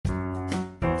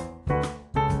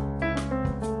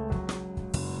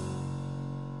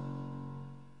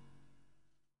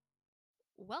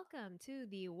Welcome to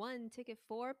the One Ticket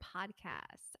for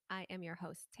podcast. I am your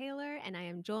host, Taylor, and I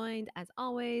am joined, as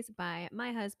always, by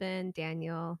my husband,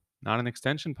 Daniel. Not an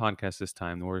extension podcast this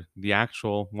time, or the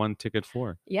actual one ticket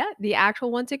for. Yeah, the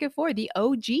actual One Ticket for, the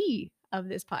OG of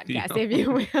this The podcast, if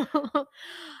you will.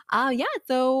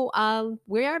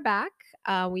 We are back.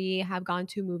 We have gone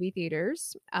to movie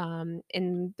theaters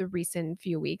in the recent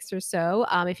few weeks or so.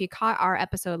 If you caught our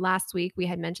episode last week, we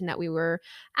had mentioned that we were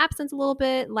absent a little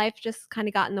bit. Life just kind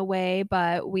of got in the way,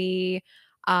 but we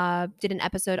did an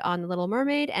episode on The Little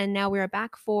Mermaid, and now we are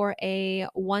back for a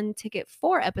One Ticket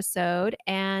for episode.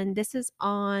 And this is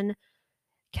on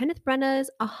Kenneth Branagh's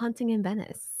A Haunting in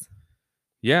Venice.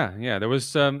 yeah. There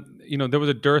was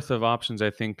a dearth of options, I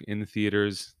think, in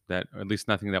theaters that, or at least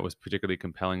nothing that was particularly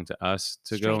compelling to us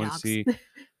to Stray go and dogs. see.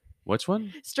 Which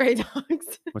one? Stray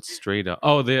dogs. What's Stray Dog?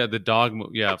 Oh, the dog.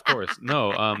 Yeah, of course.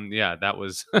 No, yeah, that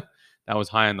was that was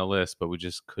high on the list, but we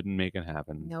just couldn't make it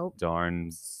happen. Nope.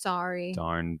 Darn, Sorry.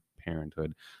 darn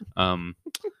parenthood. Um,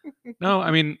 no,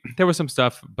 I mean there was some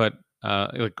stuff, but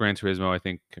like Gran Turismo, I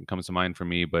think comes to mind for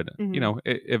me. But Mhm.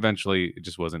 eventually it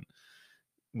just wasn't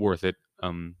worth it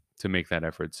to make that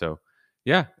effort. So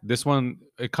yeah, this one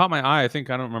it caught my eye. I think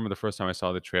I don't remember the first time I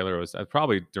saw the trailer. It was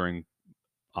probably during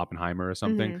Oppenheimer or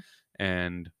something, Mhm.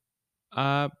 and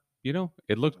uh,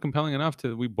 it looked compelling enough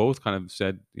to we both kind of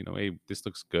said, hey, this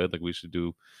looks good. Like we should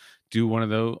do one of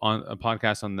those on a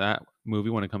podcast on that movie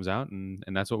when it comes out, and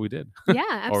that's what we did, Yeah, or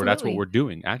that's what absolutely. we're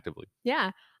doing actively.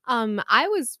 Yeah. I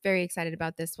was very excited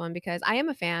about this one because I am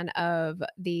a fan of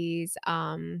these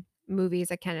movies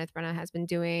that Kenneth Branagh has been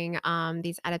doing.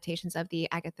 These adaptations of the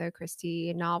Agatha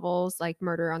Christie novels like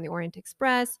Murder on the Orient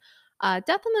Express. Death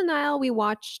on the Nile we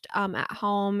watched at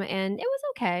home and it was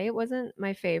okay. It wasn't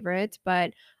my favorite,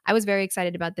 but I was very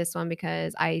excited about this one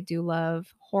because I do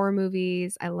love horror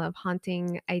movies. I love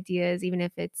haunting ideas, even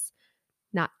if it's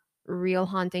not real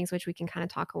hauntings, which we can kind of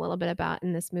talk a little bit about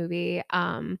in this movie.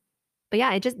 But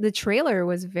yeah, it just the trailer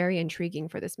was very intriguing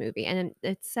for this movie, and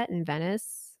it's set in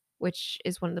Venice, which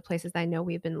is one of the places that I know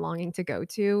we've been longing to go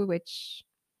to. Which,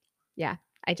 yeah,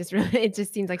 I just really it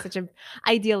just seems like such a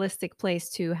idealistic place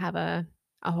to have a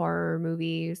horror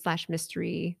movie slash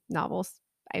mystery novels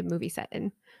a movie set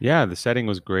in. Yeah, the setting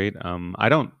was great. I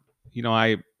don't,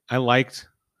 I liked.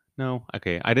 No,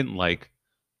 okay, I didn't like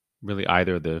really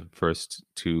either of the first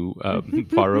two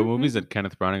Poirot movies that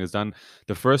Kenneth Branagh has done.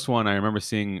 The first one I remember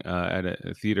seeing at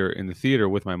a theater in the theater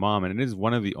with my mom, and it is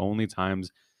one of the only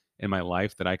times in my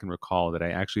life that I can recall that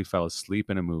I actually fell asleep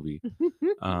in a movie.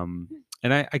 Um,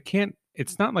 and I can't.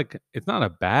 It's not like it's not a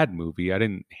bad movie. I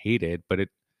didn't hate it, but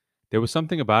there was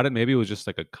something about it. Maybe it was just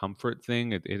like a comfort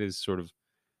thing. It is sort of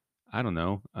I don't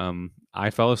know. I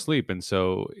fell asleep, and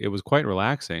so it was quite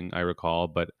relaxing. I recall,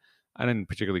 but I didn't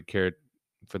particularly care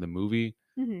for the movie.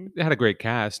 Mhm. It had a great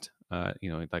cast.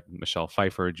 Like Michelle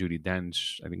Pfeiffer, Judy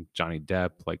Dench, I think Johnny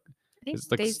Depp. Like, I think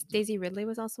there's like, Daisy Ridley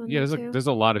was also in yeah, there there's like too. there's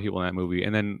a lot of people in that movie.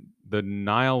 And then the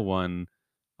Nile one,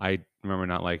 I remember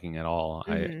not liking at all.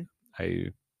 Mhm. I,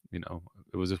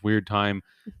 it was this weird time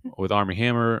with Army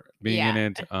Hammer being in Yeah.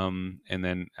 it. And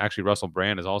then actually Russell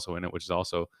Brand is also in it, which is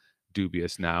also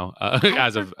dubious now I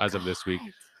as of this week.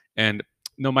 forgot. And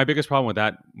no, my biggest problem with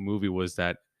that movie was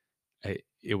that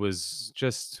it was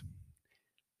just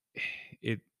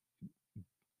it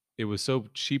it was so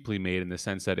cheaply made in the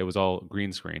sense that it was all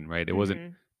green screen, right? It wasn't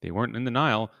Mhm. they weren't in the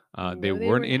Nile, they No, they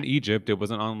weren't were in not. Egypt, it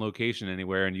wasn't on location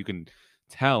anywhere, and you can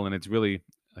tell, and it's really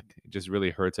like, it just really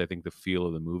hurts, I think, the feel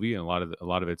of the movie, and a lot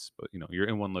of it's, you're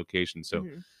in one location, so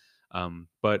Mhm.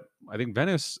 but I think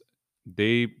Venice,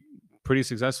 they pretty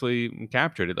successfully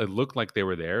captured it. It looked like they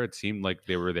were there. It seemed like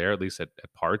they were there, at least at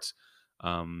parts.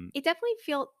 Um, It definitely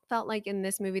felt like in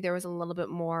this movie there was a little bit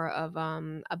more of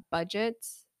a budget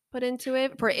put into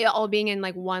it for it all being in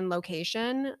like one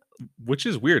location. which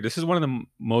is weird. This is one of the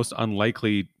most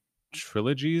unlikely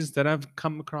trilogies that I've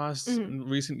come across Mhm. in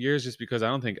recent years, just because I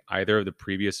don't think either of the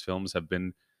previous films have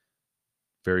been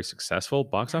very successful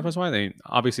box No. office wise.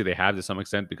 Obviously they have to some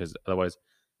extent because otherwise it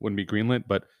wouldn't be greenlit.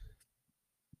 But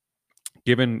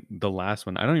given the last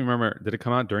one, I don't even remember. Did it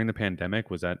come out during the pandemic?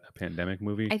 Was that a pandemic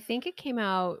movie? I think it came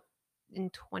out in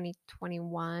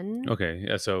 2021. Okay,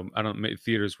 yeah. So I don't.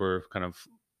 Theaters were kind of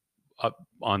up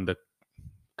on the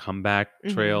comeback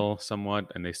Mhm. trail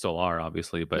somewhat, and they still are,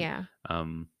 obviously. But Yeah.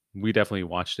 we definitely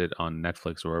watched it on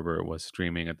Netflix or wherever it was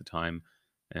streaming at the time.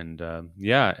 And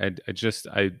yeah,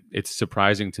 it's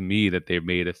surprising to me that they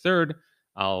made a third.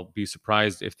 I'll be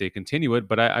surprised if they continue it,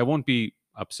 but I won't be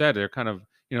upset. They're kind of,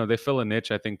 they fill a niche,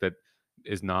 I think, that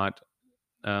is not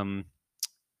um,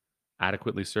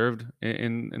 adequately served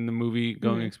in the movie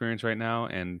going Mhm. experience right now,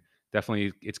 and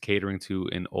definitely it's catering to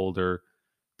an older.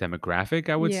 demographic,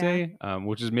 I would Yeah. say,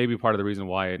 which is maybe part of the reason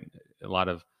why a lot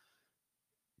of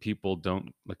people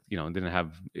don't like, didn't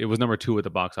have it was number 2 at the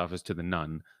box office to The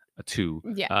Nun, a 2,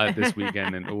 Yeah. this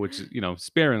weekend, and which is,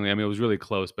 sparingly. I mean, it was really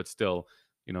close, but still,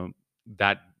 you know,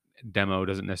 that demo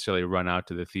doesn't necessarily run out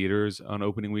to the theaters on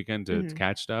opening weekend to Mhm.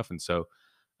 catch stuff, and so,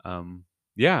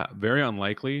 yeah, very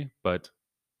unlikely, but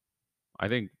I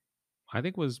think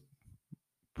was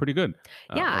pretty good,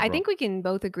 Yeah, I overall. think we can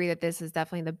both agree that this is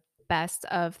definitely the best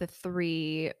of the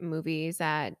 3 movies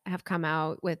that have come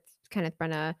out with Kenneth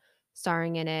Branagh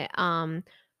starring in it.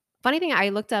 Funny thing, I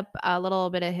looked up a little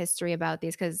bit of history about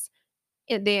these 'cause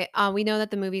we know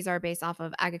that the movies are based off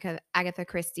of Agatha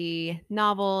Christie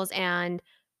novels, and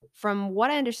from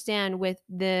what I understand with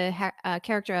the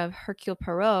character of Hercule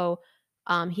Poirot,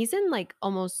 he's in, like,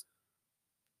 almost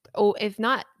if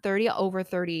not 30, over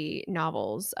 30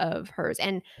 novels of hers,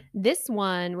 and this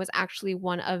one was actually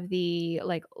one of the,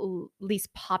 like,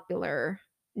 least popular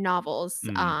novels,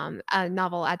 Mm,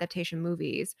 novel adaptation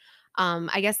movies.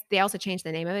 I guess they also changed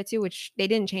the name of it too, which they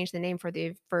didn't change the name for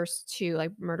the first 2,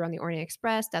 like, Murder on the Orient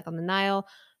Express, Death on the Nile.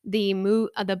 The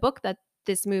book that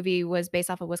this movie was based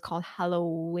off of was called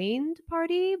Halloween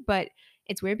Party, but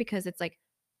it's weird because it's, like,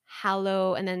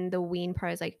 Hallow and then the ween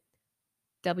part is, like,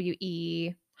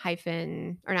 W-E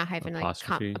hyphen or not hyphen, like,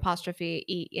 apostrophe. apostrophe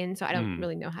E-in, so I don't Mm,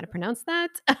 really know how to pronounce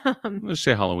that. Um, let's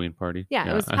say Halloween Party, yeah,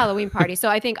 it yeah. was Halloween Party, so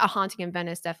I think A Haunting in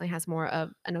Venice definitely has more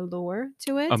of an allure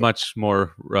to A it. much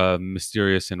more,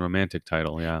 mysterious and romantic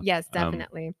title, yeah, Yes,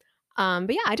 definitely. But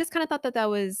yeah, I just kinda thought that that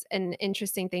was an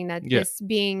interesting thing that yeah. this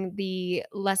being the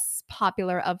less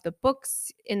popular of the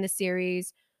books in the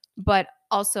series, but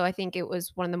also I think it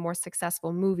was one of the more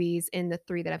successful movies in the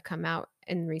 3 that have come out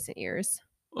in recent years.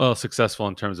 Well, successful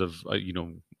in terms of,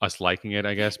 us liking it,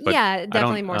 I guess, but Yeah, I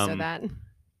definitely don't, more so that.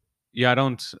 yeah, I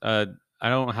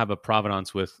don't have a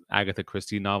provenance with Agatha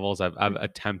Christie novels. I've Mhm.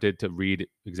 attempted to read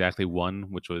exactly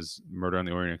one, which was Murder on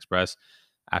the Orient Express,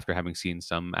 after having seen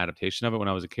some adaptation of it when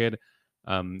I was a kid.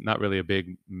 Not really a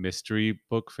big mystery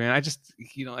book fan. I just,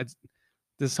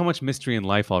 there's so much mystery in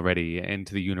life already and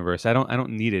to the universe. I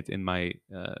don't need it in my,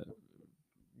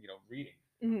 reading.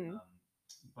 Mhm. Um,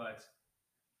 but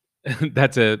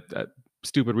that's a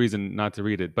stupid reason not to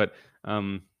read it, but,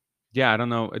 yeah, I don't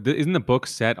know. Isn't the book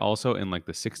set also in, like,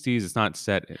 the '60s? It's not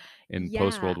set in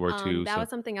post Yeah, World War II, that so was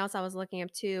something else I was looking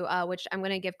up too, which I'm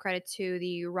gonna give credit to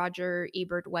the Roger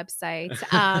Ebert website,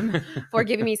 for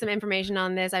giving me some information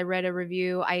on this. I read a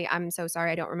review. I'm so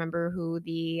sorry, I don't remember who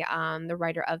the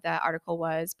writer of that article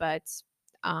was, but,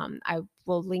 I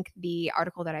will link the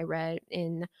article that I read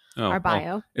in Oh, our well,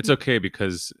 bio. it's okay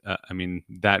because, I mean,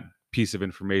 that piece of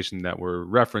information that we're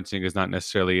referencing is not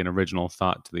necessarily an original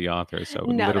thought to the author, so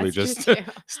No, literally that's true just too.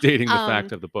 stating the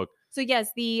fact Um, of the book. so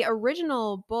yes, the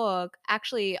original book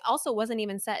actually also wasn't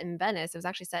even set in Venice. It was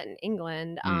actually set in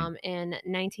England, Mm, in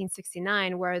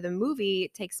 1969, where the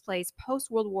movie takes place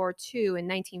post World War II in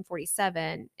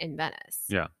 1947 in Venice.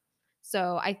 yeah.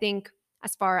 So I think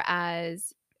as far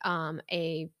as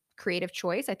a creative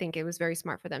choice, I think it was very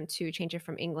smart for them to change it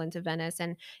from England to Venice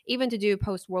and even to do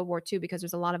post World War II because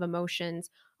there's a lot of emotions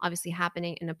obviously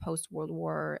happening in a post World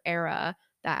War era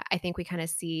that I think we kind of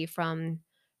see from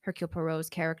Hercule Poirot's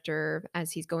character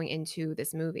as he's going into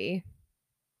this movie.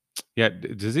 Yeah,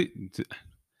 d does it d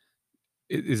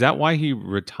is that why he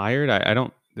retired? I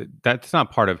don't that's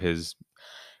not part of his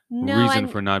No, reason and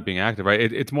for not being active, right?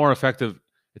 It's more effective.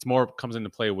 It's more comes into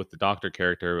play with the doctor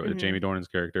character, mhm, Jamie Dornan's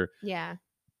character. yeah.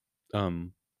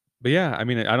 Um, but yeah, I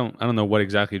mean, I don't know what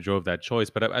exactly drove that choice,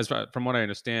 but from what I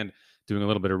understand, doing a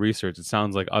little bit of research, it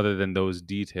sounds like other than those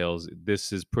details,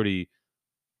 this is pretty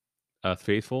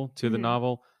faithful to the Mhm,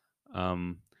 novel.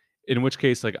 Um, in which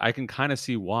case, like, I can kind of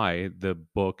see why the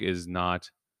book is not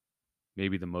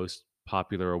maybe the most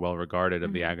popular or well regarded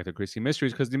of the mhm. Agatha Christie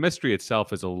mysteries because the mystery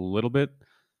itself is a little bit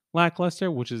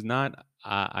lackluster, which is not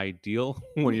ideal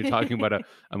when you're talking about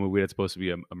a movie that's supposed to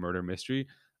be a murder mystery.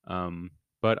 Um,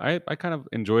 but I kind of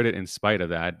enjoyed it in spite of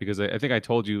that because I think I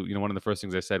told you, one of the first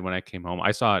things I said when I came home,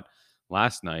 I saw it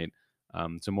last night,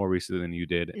 so more recently than you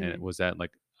did, and it Mhm, was that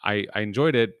like I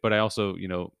enjoyed it, but I also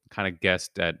kind of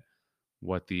guessed at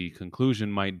what the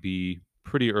conclusion might be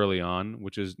pretty early on,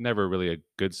 which is never really a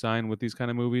good sign with these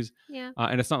kind of movies. yeah,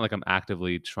 And it's not like I'm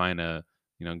actively trying to,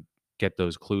 you know, get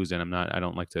those clues in. I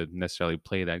don't like to necessarily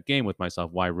play that game with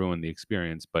myself. Why ruin the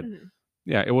experience? But mhm.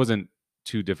 yeah, it wasn't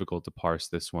too difficult to parse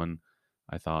this one,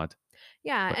 I thought.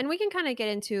 Yeah, But and we can kinda get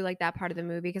into, like, that part of the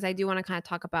movie because I do wanna kinda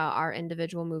talk about our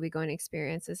individual movie-going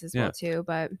experiences as well yeah, too,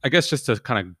 but I guess just to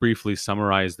kind of briefly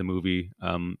summarize the movie,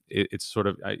 it's sort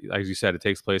of, as you said, it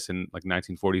takes place in like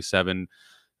 1947.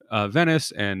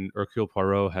 Venice, and Hercule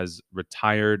Poirot has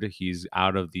retired. He's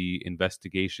out of the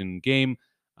investigation game,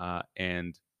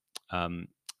 and um,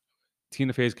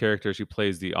 Tina Fey's character, she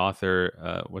plays the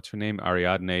author. What's her name?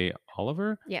 Ariadne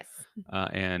Oliver. Yes.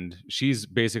 And she's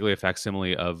basically a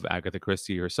facsimile of Agatha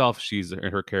Christie herself.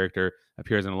 Her character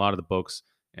appears in a lot of the books,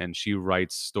 and she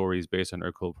writes stories based on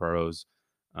Hercule Poirot's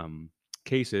um,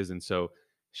 cases. And so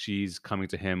she's coming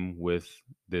to him with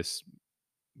this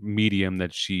medium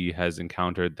that she has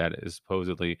encountered that is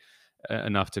supposedly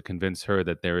enough to convince her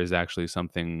that there is actually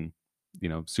something,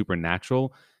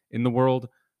 supernatural in the world.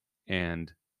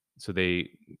 And so they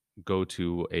go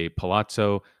to a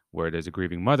palazzo where there's a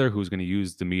grieving mother who's going to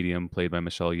use the medium played by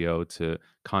Michelle Yeoh to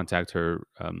contact her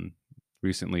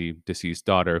recently deceased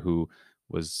daughter, who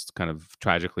was kind of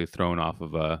tragically thrown off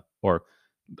of or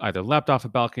either leapt off a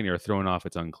balcony or thrown off.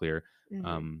 It's unclear. Mhm.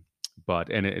 Um, but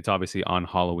it's obviously on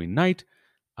Halloween night,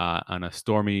 on a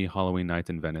stormy Halloween night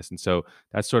in Venice. And so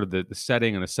that's sort of the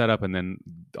setting and the setup. And then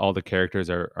all the characters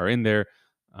are in there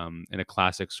in a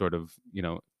classic sort of,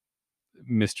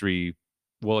 mystery,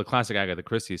 well, a classic Agatha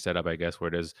Christie setup, I guess,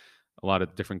 where there's a lot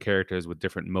of different characters with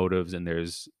different motives, and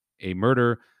there's a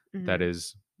murder that Mhm.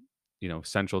 is,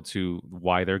 central to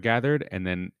why they're gathered, and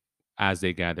then as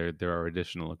they gather, there are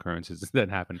additional occurrences that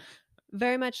happen.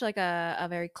 Very much like a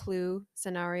very Clue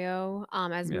scenario,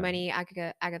 as Yeah. many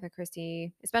Agatha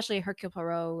Christie, especially Hercule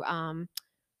Poirot,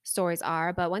 stories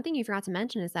are. But one thing you forgot to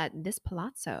mention is that this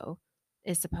palazzo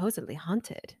is supposedly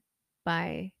haunted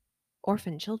by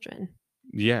orphan children.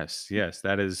 Yes, yes,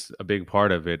 that is a big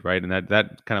part of it, right? And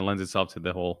that kind of lends itself to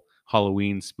the whole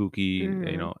Halloween spooky,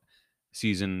 Mhm.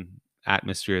 season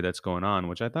atmosphere that's going on,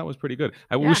 which I thought was pretty good.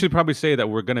 We Yeah. should probably say that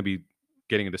we're going to be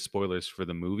getting into spoilers for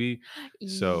the movie.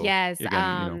 So Yes,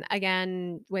 again,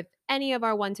 again, with any of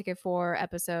our One Ticket For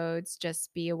episodes,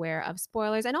 just be aware of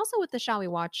spoilers, and also with the Shall We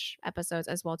Watch episodes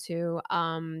as well too.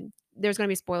 There's gonna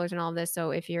be spoilers in all of this,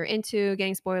 so if you're into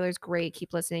getting spoilers, great,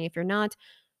 keep listening. If you're not,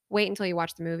 wait until you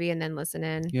watch the movie and then listen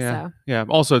in, yeah, so yeah.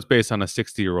 Also, it's based on a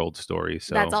 60-year-old story, that's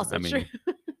so I also true. mean,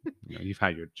 you've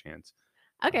had your chance.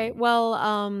 Okay, Um,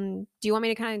 well, do you want me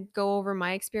to kinda go over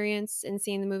my experience in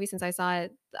seeing the movie since I saw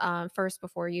it, first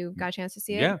before you y- got a chance to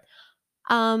see it? yeah.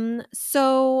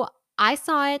 So I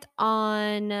saw it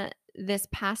on this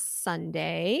past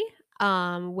Sunday,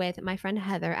 with my friend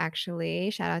Heather,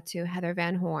 actually. Shout out to Heather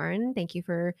Van Horn. Thank you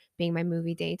for being my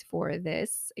movie date for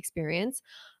this experience.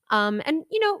 And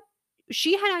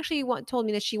she had actually told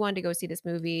me that she wanted to go see this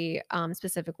movie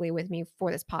specifically with me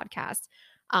for this podcast.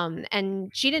 And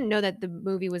she didn't know that the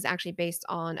movie was actually based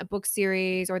on a book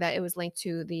series or that it was linked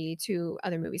to the two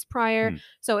other movies prior. Hmm.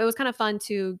 So it was kind of fun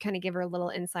to kind of give her a little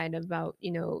insight about,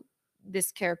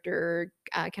 this character,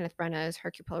 Kenneth Branagh's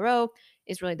Hercule Poirot,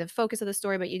 is really the focus of the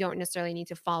story, but you don't necessarily need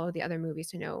to follow the other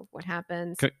movies to know what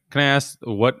happens. Can I ask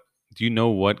what? Do you know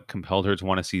what compelled her to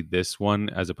want to see this one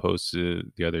as opposed to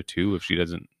the other two? If she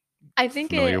doesn't I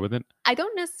think familiar it with it. I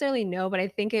don't necessarily know, but I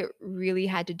think it really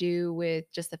had to do with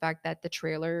just the fact that the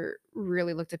trailer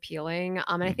really looked appealing.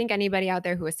 And I Hmm. think anybody out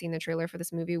there who has seen the trailer for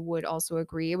this movie would also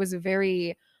agree. It was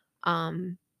very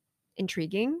um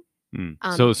intriguing. Mm.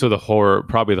 Um So the horror,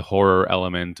 probably the horror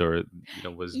element, or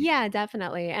was. Yeah,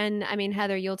 definitely. And I mean,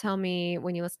 Heather, you'll tell me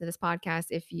when you listen to this podcast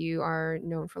if you are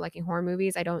known for liking horror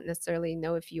movies. I don't necessarily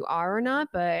know if you are or not,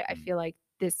 but I Mm. feel like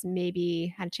this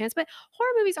maybe had a chance. But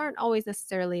horror movies aren't always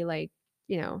necessarily like,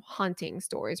 haunting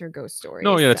stories or ghost No,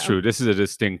 stories. yeah, that's So, true. This is a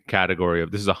distinct category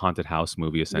of, this is a haunted house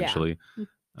movie yeah. essentially, Mm.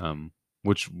 um,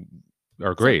 which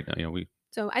are So, great. We.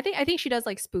 I think she does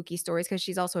like spooky stories because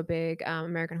she's also a big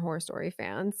American Horror Story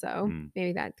fan. So Mm.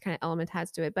 maybe that kind of element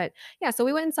has to it. But yeah, so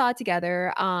we went and saw it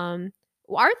together.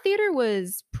 Our theater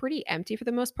was pretty empty for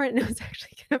the most part, and it was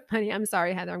actually kind of funny. I'm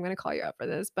sorry, Heather. I'm going to call you out for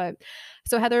this, but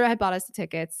so Heather had bought us the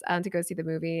tickets to go see the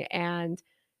movie, and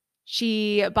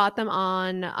she bought them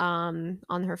on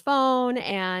her phone,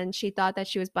 and she thought that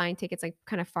she was buying tickets, like,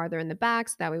 kind of farther in the back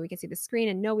so that way we could see the screen,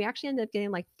 and no, we actually ended up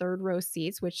getting, like, 3rd row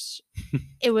seats, which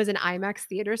it was an IMAX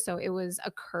theater, so it was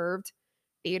a curved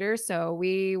theater, so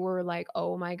we were like,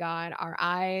 "Oh my god," our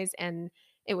eyes, and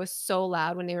it was so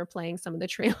loud when they were playing some of the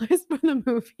trailers for the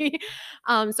movie.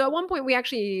 So at one point we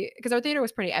actually, because our theater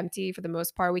was pretty empty for the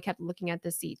most part, we kept looking at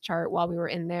the seat chart while we were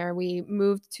in there. We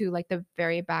moved to, like, the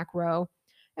very back row,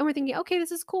 and we're thinking, "Okay,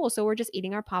 this is cool." So we're just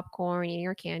eating our popcorn, eating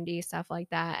our candy, stuff like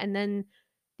that, and then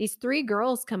these 3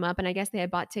 girls come up, and I guess they had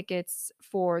bought tickets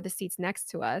for the seats next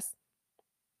to us,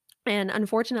 and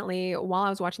unfortunately, while I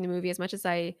was watching the movie, as much as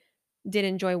I did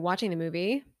enjoy watching the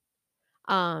movie,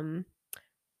 um,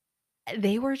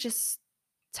 they were just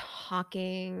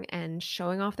talking and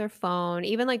showing off their phone,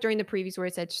 even, like, during the previews where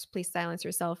it said, "Just please silence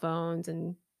your cell phones,"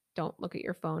 and don't look at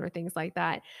your phone or things like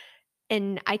that.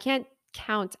 And I can't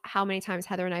count how many times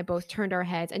Heather and I both turned our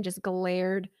heads and just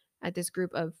glared at this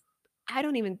group of, I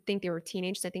don't even think they were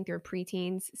teenagers. I think they were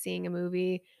preteens seeing a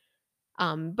movie.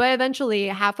 But eventually,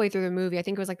 halfway through the movie, I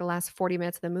think it was like the last 40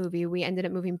 minutes of the movie, we ended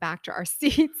up moving back to our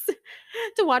seats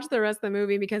to watch the rest of the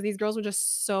movie because these girls were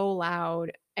just so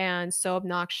loud and so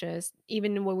obnoxious,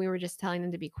 even when we were just telling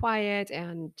them to be quiet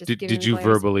and just giving Did them you glares.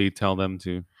 verbally tell them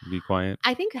to be quiet?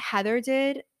 I think Heather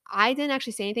did. I didn't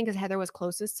actually say anything because Heather was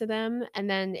closest to them. And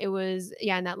then it was,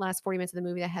 yeah, in that last 40 minutes of the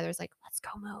movie that Heather's like, let's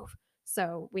go move.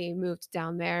 So we moved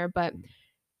down there. But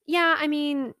yeah, I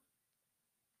mean,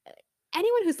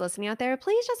 anyone who's listening out there,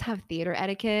 please just have theater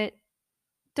etiquette.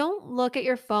 Don't look at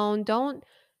your phone. Don't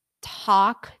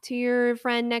talk to your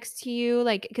friend next to you.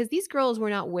 Like, because these girls were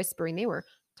not whispering, they were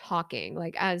talking,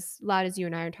 like, as loud as you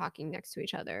and I are talking next to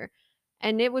each other.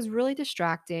 And it was really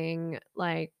distracting.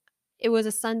 Like, it was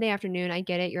a Sunday afternoon. I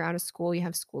get it. You're out of school. You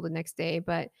have school the next day,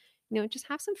 but just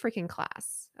have some freaking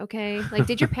class. Okay. Like,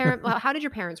 how did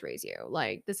your parents raise you?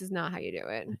 Like, this is not how you do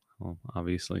it. Well,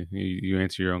 obviously, you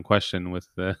answer your own question with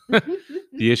the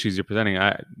the issues you're presenting.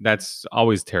 That's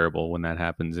always terrible when that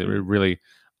happens. It Mm. really,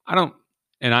 I don't,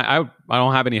 and I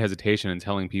don't have any hesitation in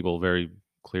telling people very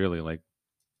clearly, like,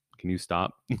 can you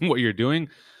stop what you're doing?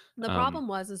 The Um, problem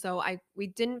was is though we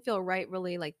didn't feel right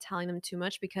really like telling them too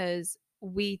much because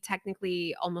we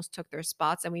technically almost took their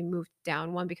spots and we moved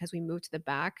down one because we moved to the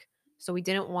back. So we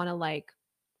didn't want to like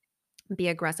be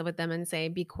aggressive with them and say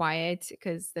be quiet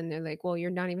because then they're like, well,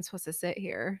 you're not even supposed to sit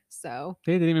here. So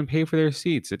they didn't even pay for their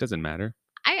seats. It doesn't matter.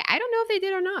 I don't know if they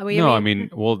did or not. I No, I mean, mean,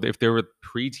 well, if they were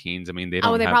preteens, I mean, they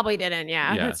oh, don't they have, probably didn't.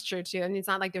 Yeah, yeah, that's true too. And it's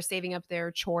not like they're saving up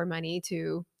their chore money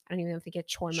to. I don't even know if they get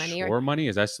chore money or chore money.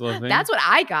 Is that still a thing? that's what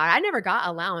I got. I never got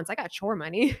allowance. I got chore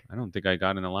money. I don't think I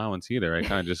got an allowance either. I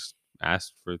kind of just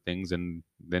asked for things and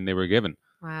then they were given,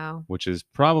 Wow. which is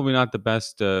probably not the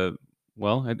best.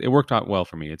 Well, it worked out well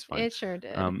for me. It's fine. It sure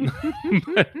did. Um,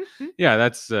 but yeah,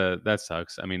 that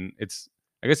sucks. I mean, it's.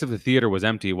 I guess if the theater was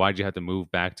empty, why'd you have to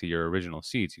move back to your original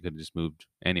seats? You could have just moved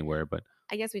anywhere. But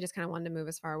I guess we just kinda wanted to move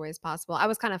as far away as possible. I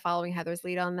was kinda following Heather's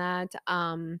lead on that.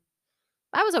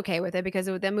 I was okay with it because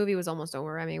the movie was almost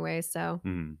over anyway, so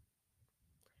hmm,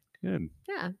 good.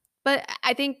 yeah. But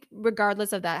I think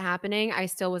regardless of that happening, I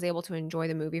still was able to enjoy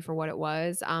the movie for what it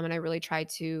was, and I really tried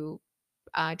to,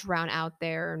 drown out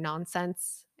their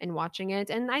nonsense in watching it,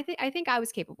 and I think I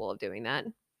was capable of doing that.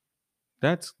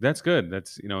 That's good.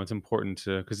 That's it's important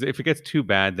to because if it gets too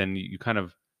bad, then you kind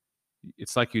of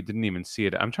it's like you didn't even see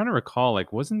it. I'm trying to recall,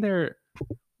 like, wasn't there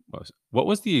what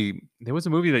was there was a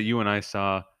movie that you and I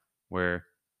saw where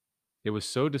it was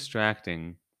so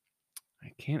distracting.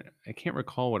 I can't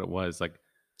recall what it was. Like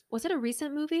Was it a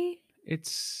recent movie?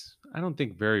 it's I don't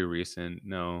think very recent.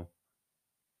 No.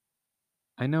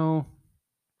 I know.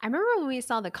 I remember when we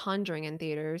saw The Conjuring in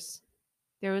theaters.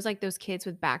 There was, like, those kids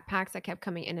with backpacks that kept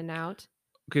coming in and out.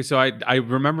 Okay, so I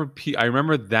remember I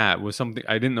remember that was something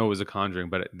I didn't know it was a Conjuring,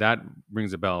 but that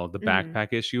rings a bell. The Mhm.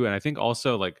 backpack issue, and I think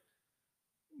also like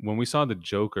when we saw the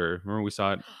Joker. Remember we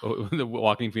saw it, the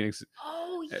Walking Phoenix.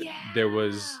 Oh, There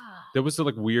yeah. was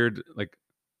like weird like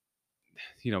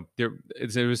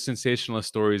there was sensationalist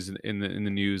stories in the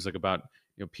news like about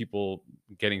people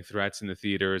getting threats in the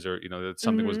theaters or that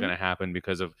something was going Mhm. to happen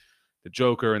because of the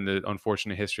Joker and the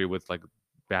unfortunate history with like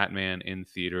Batman in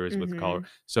theaters with color. Mhm.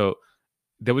 So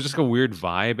there was just a weird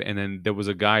vibe, and then there was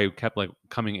a guy who kept like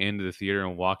coming into the theater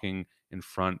and walking in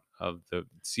front of the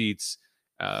seats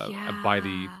by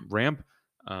the Yeah. ramp,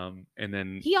 and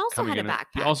then He also coming had a in.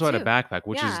 He backpack also had a too. backpack,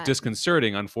 which is Yeah.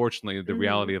 disconcerting. Unfortunately, the Mhm.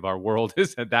 reality of our world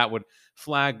is that would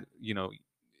flag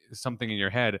something in your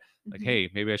head, like, Mhm. hey,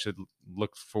 maybe I should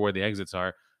look for where the exits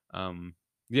are. Um,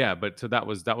 yeah, but so that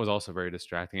was also very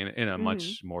distracting in a Mhm.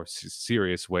 much more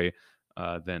serious way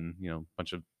than a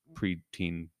bunch of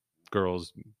preteen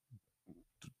girls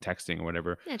texting or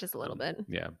whatever. Yeah, just a little bit.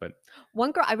 Yeah, but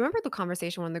One girl I remember the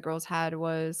conversation one of the girls had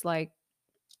was, like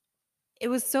it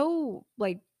was so,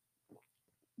 like,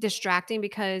 distracting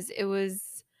because it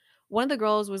was one of the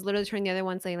girls was literally turning the other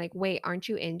one saying, like, "Wait, aren't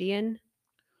you Indian?"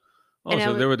 oh, And I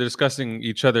so was they were discussing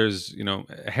each other's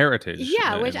heritage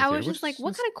yeah, which in the I theater, was which just like,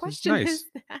 "What is, kind of is question nice.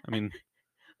 is that?" I mean,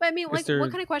 But I mean, I guess like,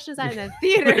 what they're kind of question is that in a they're,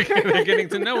 theater? they're getting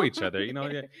to know each other.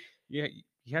 Yeah, yeah.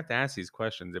 You have to ask these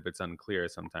questions if it's unclear.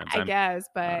 Sometimes I guess,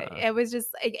 but uh, it was just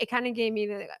it kinda gave me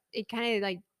the it kinda,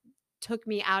 like, took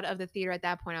me out of the theater at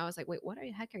that point. I was like, "Wait, what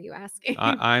the heck are you asking?"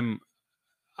 I, I'm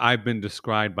I've been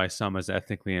described by some as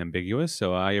ethnically ambiguous,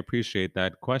 so I appreciate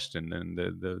that question and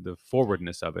the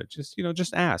forwardness of it. Just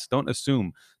just ask. Don't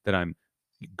assume that I'm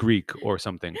Greek or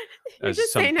something, You're as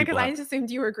just some saying that because people I have. just assumed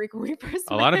you were Greek when we first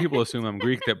A lot of met. people assume I'm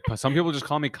Greek. That some people just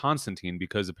call me Constantine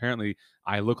because apparently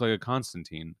I look like a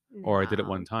Constantine, or I did at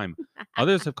one No. time.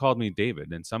 Others have called me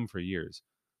David, and some for years.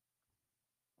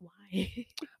 Why?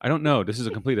 I don't know. This is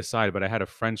a complete aside, but I had a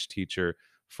French teacher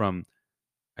from,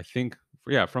 I think,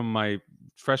 yeah, from my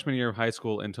freshman year of high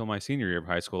school until my senior year of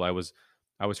high school. I was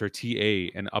her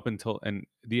TA, and up until and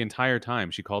the entire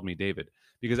time she called me David,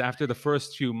 because after the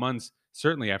first few months,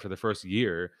 certainly after the first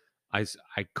year, I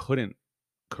couldn't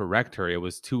correct her. It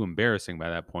was too embarrassing by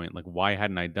that point. Like, why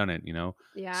hadn't I done it? So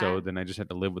Yeah. then I just had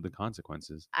to live with the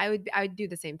consequences. I would do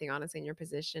the same thing, honestly, in your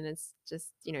position. It's just,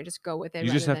 just go with it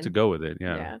You just rather have to than go with it.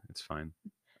 Yeah, yeah. it's fine.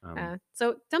 Um,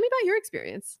 So tell me about your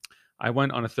experience. I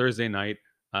went on a Thursday night,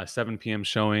 7 p.m.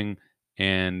 showing,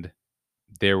 and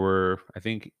there were, I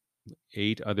think,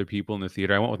 8 other people in the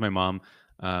theater. I went with my mom,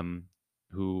 um,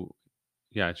 who,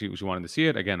 yeah, she wanted to see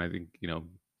it. Again, I think,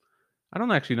 I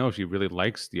don't actually know if she really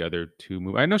likes the other 2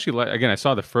 movies. I know again, I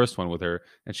saw the first one with her,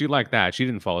 and she liked that. She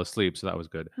didn't fall asleep, so that was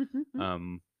good.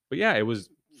 But yeah, it was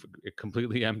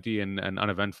completely empty and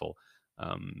uneventful,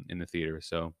 in the theater,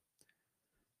 so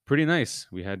pretty nice.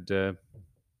 We had, a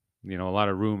lot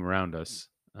of room around us.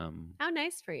 How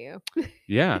nice for you.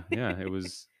 Yeah, yeah, it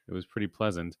was pretty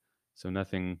pleasant. So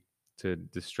nothing to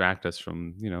distract us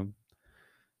from,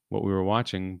 what we were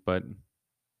watching, but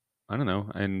I don't know.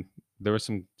 And there were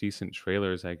some decent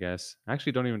trailers, I guess. I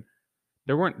actually don't even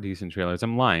there weren't decent trailers.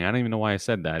 I'm lying. I don't even know why I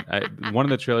said that. One of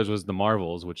the trailers was The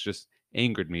Marvels, which just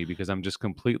angered me because I'm just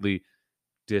completely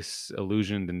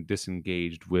disillusioned and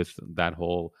disengaged with that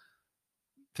whole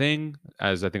thing,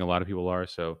 as I think a lot of people are.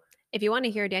 So If you want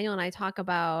to hear Daniel and I talk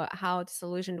about how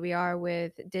disillusioned we are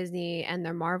with Disney and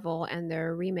their Marvel and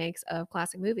their remakes of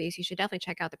classic movies, you should definitely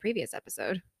check out the previous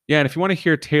episode. yeah, and if you want to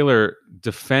hear Taylor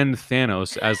defend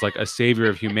Thanos as like a savior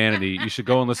of humanity, you should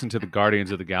go and listen to the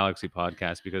Guardians of the Galaxy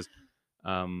podcast because,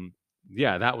 um,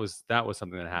 yeah, that was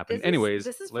something that happened. This is Anyways,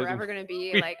 this is like, forever going to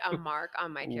be we like a mark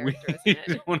on my we character, isn't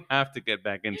it? don't have to get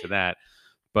back into that.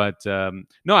 But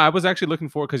no, I was actually looking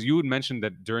forward because you had mentioned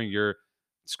that during your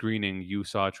screening you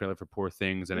saw a trailer for Poor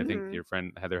Things, and I think Hmm. your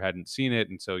friend Heather hadn't seen it,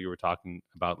 and so you were talking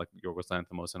about like Yorgos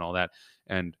Lanthimos and all that,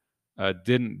 and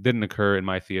didn't occur in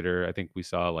my theater. I think we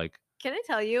saw like Can I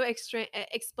tell you,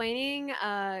 explaining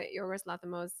Yorgos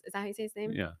Lanthimos, is that how you say his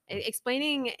name? yeah.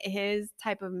 Explaining his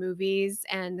type of movies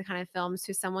and the kind of films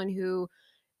to someone who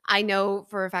I know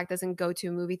for a fact doesn't go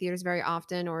to movie theaters very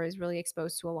often or is really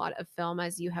exposed to a lot of film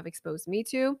as you have exposed me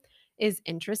to is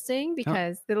interesting Tell,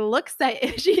 because the looks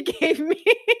that she gave me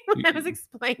when I was you,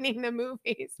 explaining the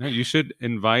movies. no, you should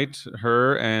invite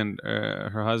her and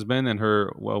her husband and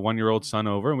her 1-year-old son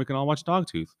over, and we can all watch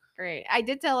Dogtooth. Great. I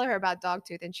did tell her about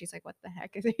Dogtooth and she's like, "What the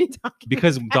heck is he talking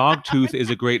Because about?" Dogtooth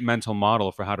is a great mental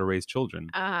model for how to raise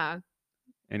children. Uh,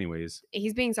 Anyways,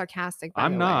 he's being sarcastic, by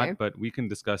I'm the way. not, but we can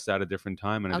discuss that a different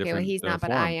time in a Okay, well, different he's not,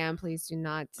 but I forum. am. Please do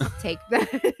not take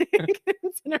the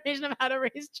consideration of how to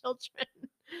raise children.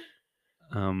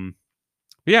 um,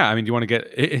 but yeah, I mean, do you want to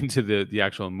get into the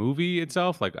actual movie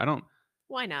itself? Like, I don't,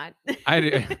 Why not?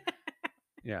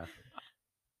 yeah,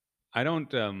 I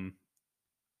don't.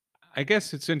 I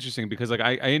guess it's interesting because like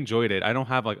I enjoyed it. I don't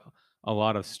have like a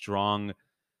lot of strong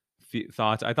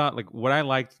thoughts. I thought like what I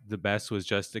liked the best was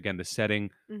just again the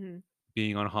setting, Hmm.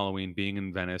 being on Halloween, being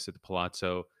in Venice at the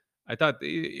Palazzo. I thought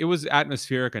it was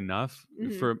atmospheric enough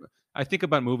Hmm. for. I think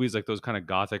about movies like those kind of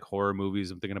gothic horror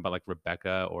movies. I'm thinking about like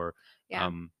Rebecca or, Yeah.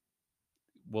 um,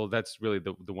 well, that's really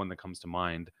the one that comes to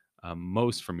mind,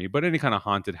 most for me. But any kind of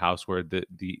haunted house where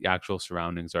the actual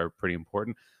surroundings are pretty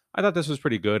important. I thought this was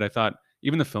pretty good. I thought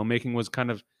even the filmmaking was kind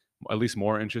of at least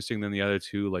more interesting than the other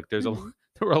two. Like Hmm.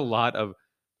 there were a lot of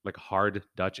like hard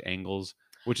Dutch angles,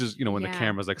 which is when the Yeah.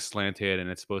 camera's like slanted and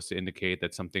it's supposed to indicate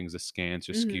that something's askance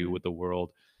or skew Hmm. with the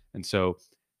world. And so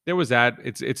there was that.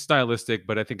 It's stylistic,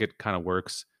 but I think it kind of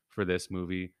works for this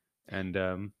movie. And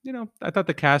I thought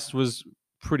the cast was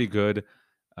pretty good.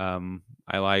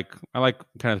 I like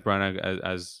Kenneth Branagh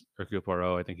as Hercule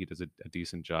Poirot. I think he does a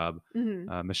decent job. Hmm.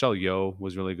 Michelle Yeoh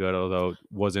was really good, although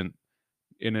wasn't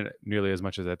in it nearly as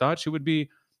much as I thought she would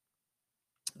be.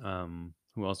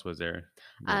 Who else was there?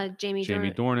 Jamie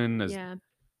Jamie Dor Dornan as yeah.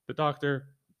 the doctor,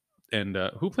 and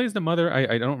who plays the mother?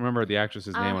 I don't remember the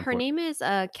actress's name. Her Unfortunately, name is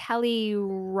Kelly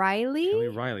Riley. Kelly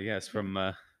Riley. Yes, Yeah.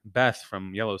 from Beth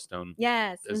from Yellowstone,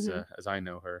 Yes. as Hmm. uh, as I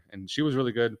know her, and she was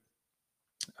really good.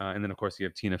 And then of course you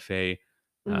have Tina Fey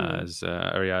Hmm. as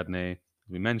Ariadne,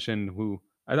 we mentioned, who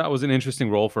I thought was an interesting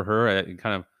role for her. I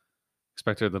kind of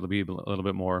expected her to be a little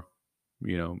bit more,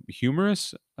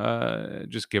 humorous,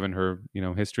 just given her,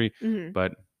 history. Hmm.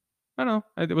 But I don't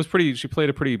know. It was pretty. She played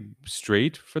it pretty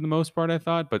straight for the most part, I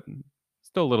thought, but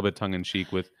still a little bit tongue in cheek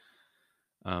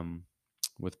um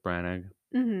with Branagh.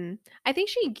 Mhm. I think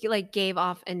she like, gave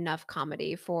off enough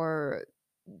comedy for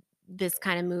this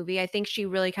kinda movie. I think she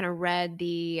really kinda read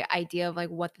the idea of, like,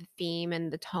 what the theme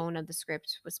and the tone of the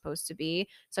script was supposed to be,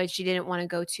 so she didn't wanna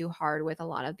go too hard with a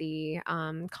lot of the,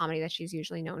 comedy that she's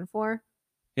usually known for.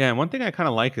 Yeah, and one thing I kind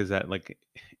of like is that like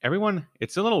everyone,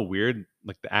 it's a little weird.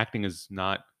 Like the acting is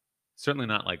not certainly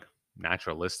not like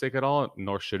naturalistic at all,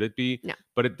 nor should it be. No.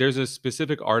 But there's a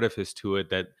specific artifice to it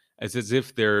that it's as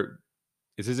if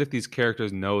it's as if these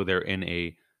characters know they're in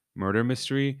a murder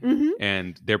mystery Mhm.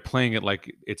 and they're playing it like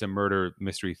it's a murder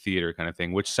mystery theater kind of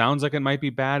thing, which sounds like it might be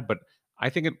bad, but I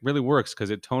think it really works because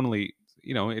it tonally,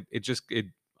 it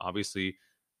obviously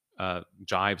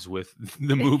jives with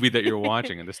the movie that you're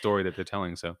watching and the story that they're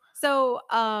telling. So So,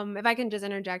 if I can just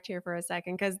interject here for a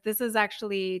second, because this is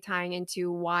actually tying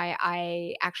into why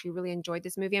I actually really enjoyed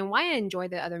this movie and why I enjoy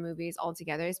the other movies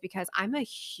altogether is because I'm a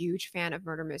huge fan of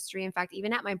murder mystery. In fact,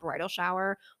 even at my bridal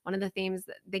shower, one of the themes,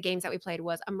 the games that we played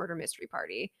was a murder mystery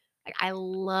party. Like I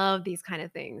love these kind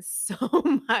of things so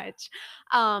much.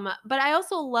 But I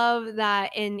also love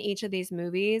that in each of these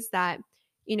movies that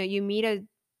you meet a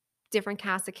different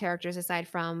cast of characters aside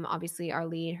from obviously our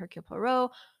lead Hercule Poirot,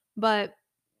 but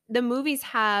the movies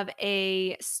have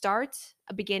a start,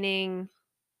 a beginning,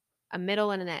 a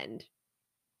middle, and an end.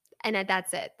 And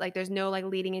that's it. Like there's no like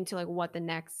leading into like what the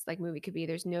next like movie could be.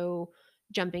 There's no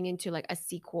jumping into like a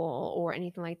sequel or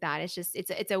anything like that. It's a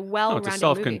no, it's a well-rounded movie.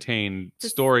 self-contained It's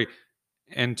just story.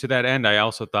 And to that end, I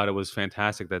also thought it was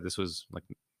fantastic that this was like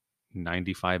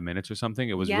 95 minutes or something.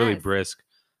 It was really yes. brisk.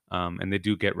 And they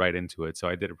do get right into it. So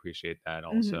I did appreciate that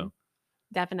Mhm. also.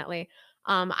 Definitely.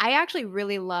 I actually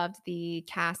really loved the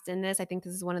cast in this. I think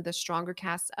this is one of the stronger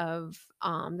casts of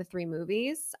the three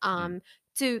movies. Mm.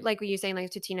 To like what you're saying, like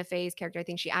to Tina Fey's character, I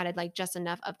think she added like just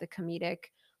enough of the comedic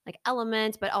like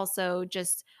element, but also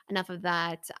just enough of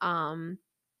that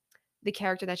the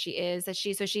character that she is.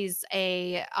 She's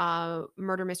a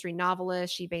murder mystery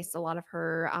novelist. She based a lot of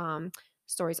her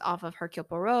stories off of Hercule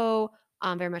Poirot,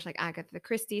 very much like Agatha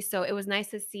Christie. So it was nice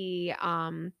to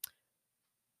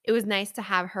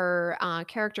have her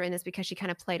character in this because she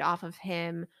kind of played off of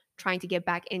him trying to get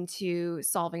back into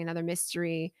solving another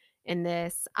mystery in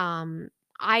this.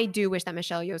 I do wish that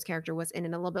Michelle Yeoh's character was in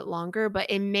it a little bit longer, but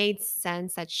it made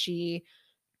sense that she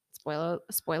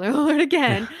spoiler alert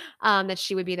again, that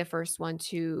she would be the first one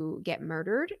to get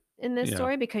murdered in this Yeah.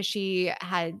 story because she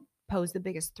had posed the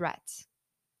biggest threat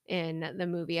in the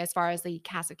movie as far as the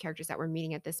cast of characters that we're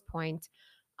meeting at this point.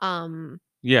 Um,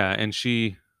 Yeah. And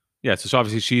yeah. So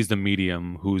obviously she's the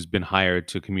medium who's been hired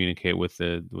to communicate with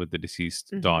the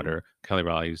deceased mhm, daughter, Kelly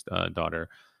Riley's daughter.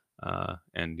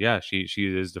 And yeah, she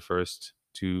is the first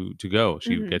to go.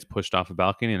 She mhm. gets pushed off a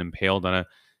balcony and impaled on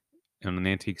an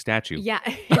antique statue. Yeah,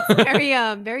 it's very,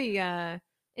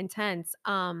 intense.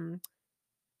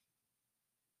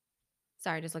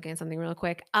 Sorry, just looking at something real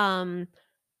quick.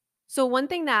 So one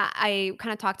thing that I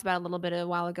kinda talked about a little bit a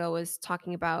while ago was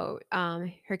talking about,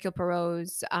 Hercule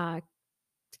Poirot's,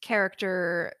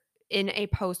 character in a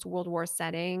post-World War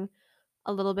setting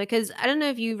a little bit because I don't know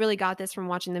if you really got this from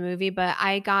watching the movie, but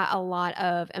I got a lot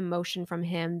of emotion from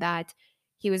him that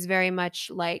he was very much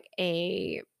like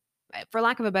for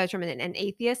lack of a better term, an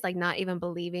atheist, like not even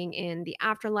believing in the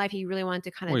afterlife. He really wanted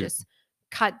to kind of Wait, just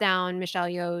cut down Michelle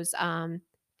Yeoh's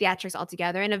theatrics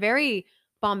altogether in a very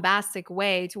bombastic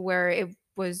way to where it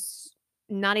was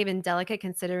not even delicate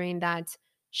considering that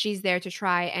she's there to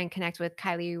try and connect with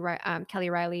Kelly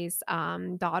Riley's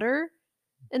daughter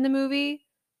in the movie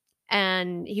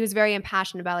and he was very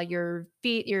impassioned about like you're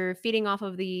feeding off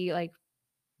of the like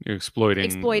you're exploiting the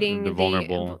exploiting the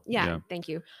vulnerable. yeah, Yeah. thank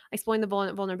you. Exploiting the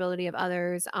vulnerability of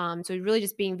others. So really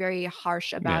just being very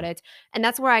harsh about Yeah. it. And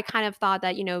that's where I kind of thought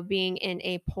that, being in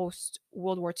a post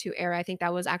World War II era, I think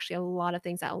that was actually a lot of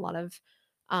things that a lot of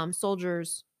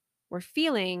soldiers were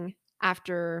feeling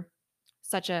after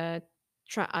such a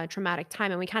traumatic time.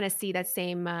 And we kind of see that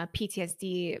same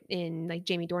PTSD in like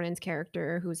Jamie Dornan's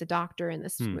character, who's a doctor in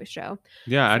this Hmm. show.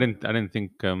 Yeah, So, I didn't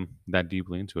think that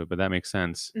deeply into it, but that makes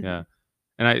sense. mhm, Yeah.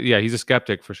 And yeah, he's a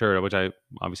skeptic for sure, which I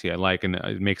like, and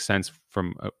it makes sense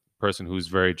from a person who's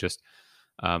very just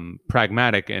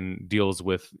pragmatic and deals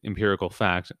with empirical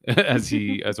fact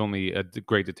as only a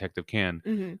great detective can.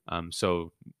 mhm.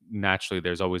 So naturally,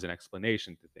 there's always an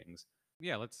explanation to things.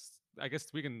 Yeah, let's. I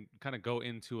guess we can kind of go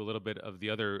into a little bit of the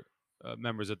other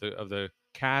members of the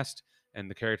cast and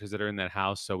the characters that are in that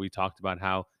house. So we talked about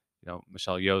how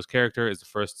Michelle Yeoh's character is the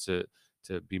first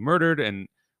to be murdered, and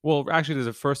well, actually,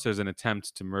 there's an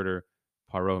attempt to murder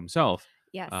Poirot himself.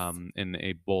 Yes. in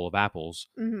a bowl of apples,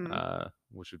 Mhm.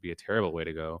 which would be a terrible way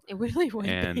to go. It really would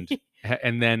And be.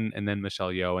 and then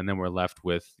Michelle Yeoh, and then we're left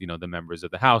with the members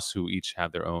of the house who each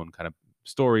have their own kind of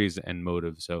stories and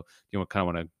motives. So kind of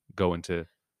want to go into.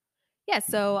 Yeah,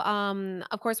 so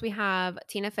of course we have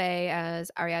Tina Fey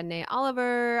as Ariadne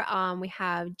Oliver. We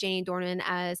have Janie Dornan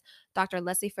as Dr.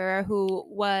 Leslie Farrer, who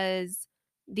was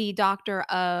the doctor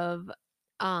of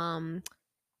um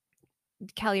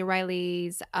Kelly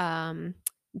Riley's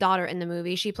daughter in the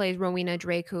movie. She plays Rowena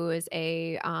Drake, who is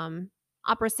a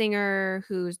opera singer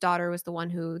whose daughter was the one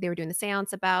who they were doing the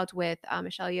seance about with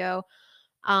Michelle Yeoh.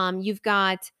 You've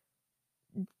got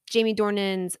Jamie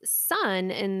Dornan's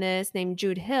son in this named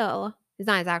Jude Hill. He's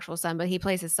not his actual son, but he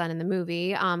plays his son in the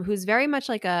movie, who's very much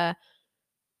like a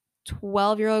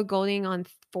 12-year-old going on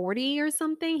 40 or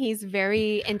something. He's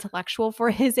very intellectual for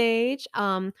his age.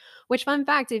 Which fun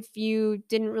fact, if you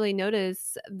didn't really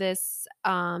notice this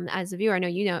as a viewer, I know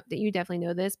you know that you definitely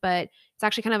know this, but it's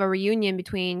actually kind of a reunion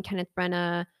between Kenneth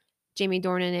Branagh, Jamie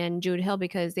Dornan, and Jude Hill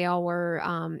because they all were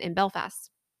in Belfast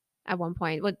at one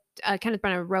point. What Kenneth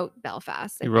Branagh wrote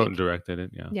Belfast, He I wrote and think. directed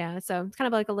it. Yeah. Yeah, so it's kind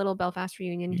of like a little Belfast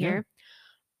reunion Yeah. here.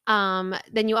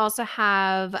 Then you also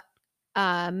have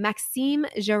Maxime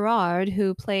Gerard,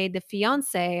 who played the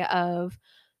fiance of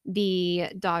the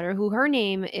daughter, who her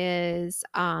name is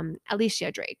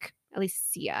Alicia Drake.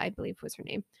 Alicia, I believe was her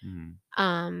name. Mhm.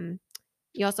 Um,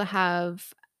 you also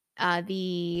have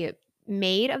the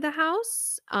maid of the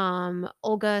house,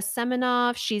 Olga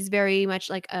Semenov. She's very much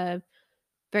like a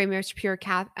very much pure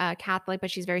Catholic, but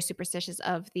she's very superstitious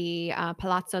of the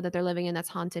palazzo that they're living in that's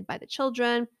haunted by the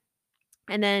children.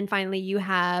 And then finally, you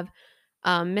have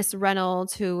Miss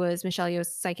Reynolds, who was Michelle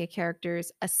Yeoh's psychic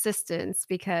character's assistant,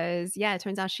 because yeah, it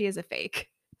turns out she is a fake.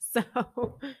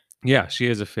 So, Yeah, she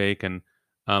is a fake, and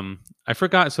I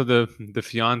forgot. So the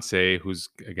fiance, who's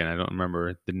again, I don't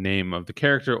remember the name of the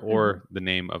character mhm. or the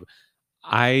name of.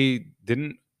 I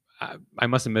didn't. I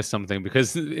must have missed something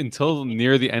because until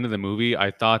near the end of the movie,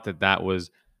 I thought that was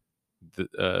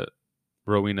the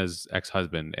Rowena's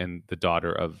ex-husband and the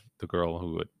daughter of the girl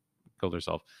who had killed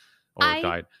herself or I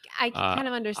died. I kind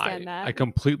of I understand I that.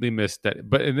 completely missed that,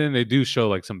 but and then they do show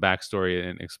like some backstory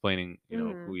and explaining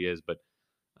who Mhm, he is, but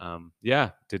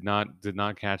yeah, did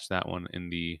not catch that one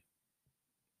in the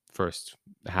first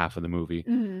half of the movie.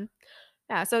 mhm.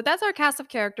 Yeah, so that's our cast of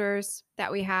characters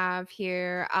that we have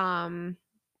here.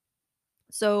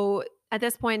 So at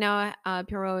this point now,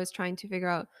 Poirot is trying to figure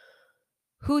out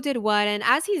who did what, and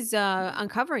as he's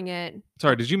uncovering it,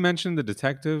 Sorry, did you mention the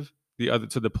detective,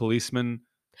 the policeman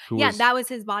who yeah, was that was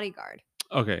his bodyguard.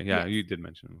 okay? Yeah, Yes. you did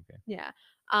mention him. Okay. Yeah.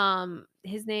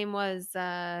 His name was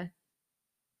oh,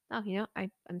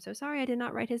 I'm so sorry I did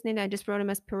not write his name. I just wrote him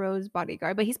as Perot's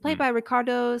bodyguard, but he's played Mm. by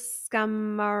Riccardo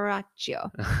Scamaraccio.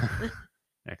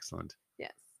 Excellent.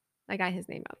 Yes. I got his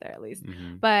name out there at least.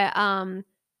 Hmm. But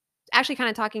actually kind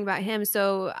of talking about him.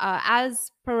 So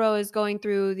as Perot is going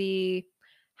through the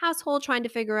household trying to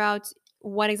figure out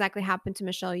what exactly happened to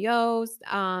Michelle Yeoh's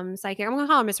psychic. I'm gonna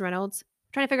call her Miss Reynolds.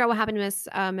 Trying to figure out what happened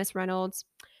to Miss Reynolds.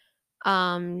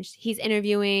 He's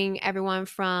interviewing everyone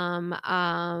from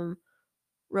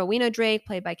Rowena Drake,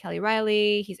 played by Kelly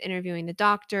Riley. He's interviewing the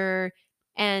doctor.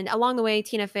 And along the way,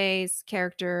 Tina Fey's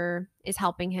character is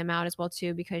helping him out as well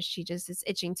too because she just is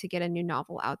itching to get a new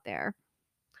novel out there.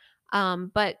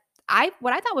 But I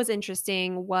what I thought was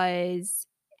interesting was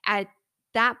at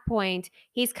that point,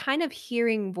 he's kind of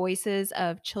hearing voices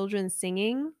of children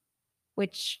singing,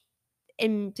 which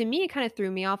and to me it kind of threw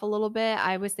me off a little bit.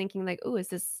 I was thinking like, "Oh, is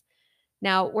this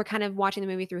now we're kind of watching the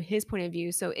movie through his point of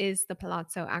view. So is the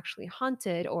palazzo actually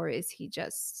haunted or is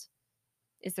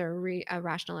there a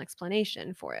rational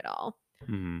explanation for it all?"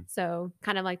 Hmm. So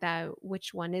kind of like that,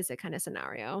 which one is it kind of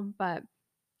scenario. But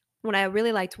what I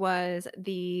really liked was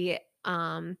the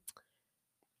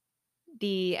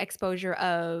exposure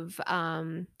of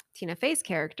Tina Fey's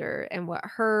character and what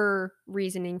her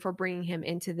reasoning for bringing him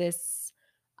into this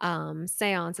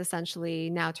seance, essentially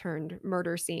now turned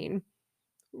murder scene,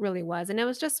 really was. And it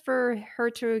was just for her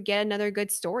to get another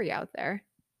good story out there.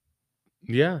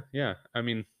 Yeah, yeah. I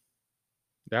mean,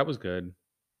 that was good.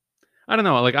 I don't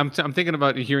know. Like I'm thinking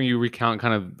about hearing you recount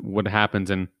kind of what happens,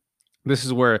 and this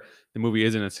is where the movie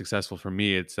isn't as successful for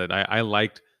me. It's that I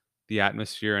liked the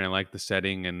atmosphere and I liked the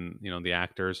setting and the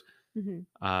actors, Mhm.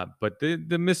 but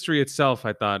the mystery itself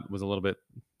I thought was a little bit,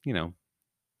 you know,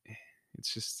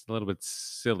 it's just a little bit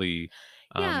silly,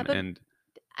 Yeah, but and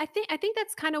I think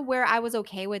that's kind of where I was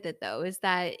okay with it though, is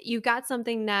that you got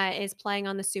something that is playing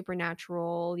on the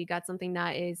supernatural. You got something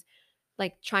that is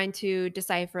like trying to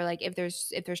decipher like if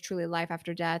there's truly life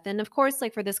after death. And of course,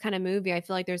 like for this kind of movie, I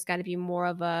feel like there's got to be more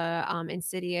of a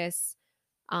insidious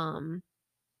um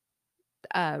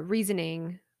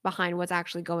reasoning behind what's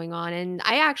actually going on. And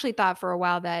I actually thought for a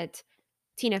while that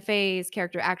Tina Fey's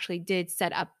character actually did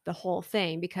set up the whole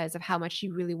thing because of how much she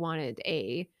really wanted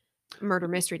a murder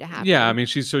mystery to Yeah, I happen. mean,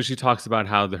 she talks about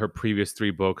how her previous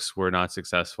 3 books were not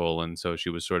successful, and so she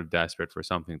was sort of desperate for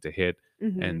something to hit,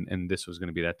 Mhm. and this was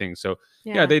gonna be that thing. So,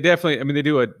 yeah, Yeah. they definitely, I mean, they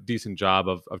do a decent job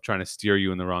of trying to steer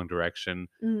you in the wrong direction.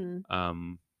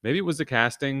 Mhm. Maybe it was the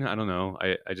casting, I don't know.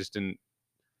 I just didn't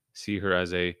see her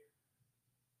as a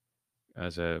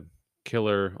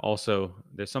killer. Also,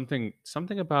 there's something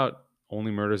about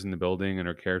Only Murders in the Building and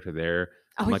her character there.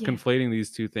 Oh, I'm, like, yeah. conflating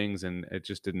these 2 things, and it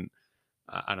just didn't.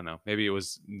 I don't know. Maybe it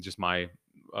was just my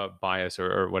bias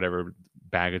or whatever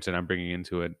baggage that I'm bringing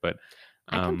into it. But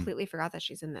I um, completely forgot that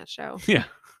she's in that show. yeah.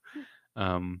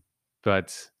 Um,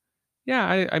 but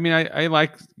yeah, I mean, I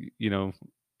like, you know,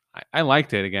 I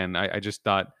liked it. Again, I just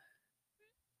thought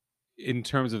in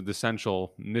terms of the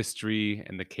central mystery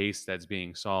and the case that's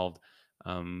being solved,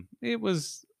 it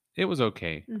was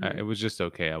okay. It Mhm. was just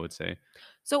okay, I would say.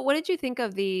 So what did you think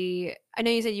of the I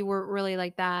know you said you weren't really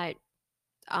like that,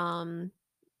 um,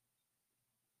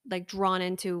 like, drawn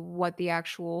into what the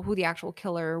actual who the actual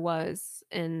killer was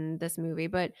in this movie,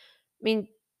 but, I mean,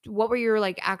 what were your,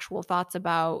 like, actual thoughts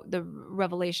about the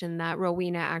revelation that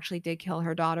Rowena actually did kill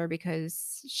her daughter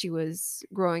because she was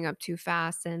growing up too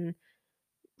fast and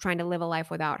trying to live a life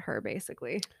without her,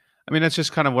 basically? I mean, that's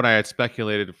just kind of what I had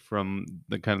speculated from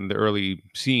the kind of the early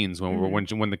scenes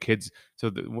Mhm. when the kids.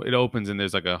 So it opens and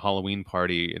there's like a Halloween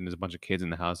party and there's a bunch of kids in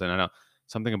the house, and I know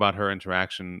something about her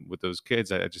interaction with those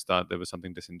kids. I just thought there was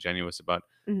something disingenuous about,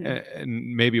 Mhm.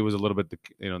 and maybe it was a little bit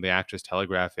the actress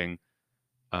telegraphing.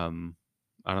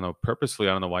 I don't know, purposefully.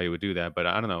 I don't know why you would do that, but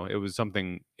I don't know. It was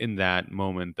something in that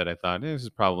moment that I thought, this is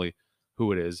probably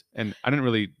who it is, and I didn't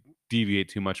really deviate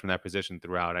too much from that position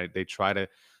throughout. They try to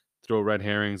throw red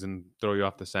herrings and throw you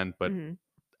off the scent, but Mhm.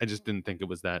 I just didn't think it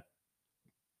was that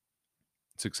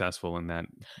successful in that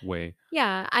way.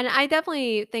 Yeah, and I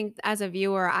definitely think as a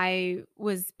viewer, I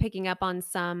was picking up on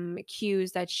some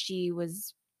cues that she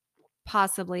was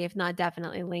possibly, if not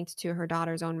definitely, linked to her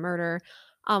daughter's own murder.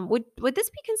 Would this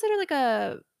be considered like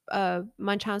a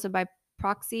Munchausen by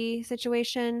proxy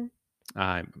situation?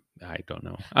 I I don't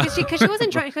know. Because she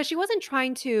wasn't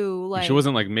trying to She like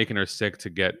wasn't like making her sick to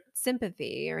get.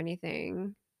 sympathy or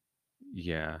anything.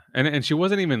 Yeah, and she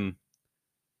wasn't even.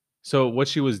 So what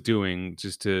she was doing,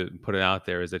 just to put it out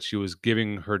there, is that she was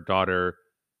giving her daughter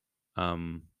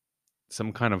um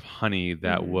some kind of honey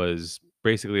that Mhm. was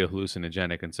basically a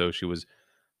hallucinogenic, and so she was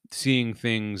seeing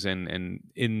things, and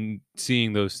in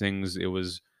seeing those things, it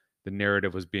was the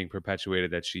narrative was being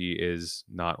perpetuated that she is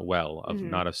not well, of Mhm.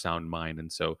 not of sound mind,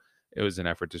 and so it was an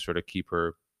effort to sort of keep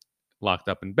her locked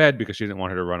up in bed because she didn't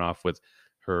want her to run off with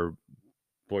her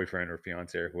boyfriend or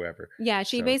fiance or whoever. Yeah,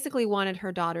 she So basically wanted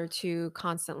her daughter to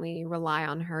constantly rely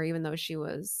on her even though she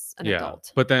was an yeah,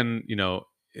 adult. but then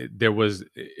it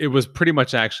was pretty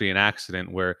much actually an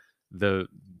accident where the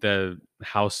the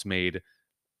housemaid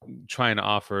trying to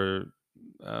offer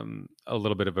a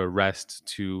little bit of a rest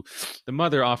to the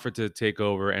mother offered to take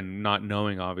over, and not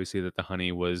knowing obviously that the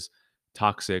honey was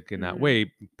toxic in that Mhm.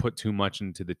 way, put too much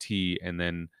into the tea, and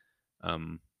then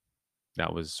um,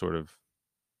 that was sort of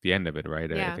the end of it,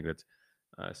 right? I Yeah. think that's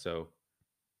so.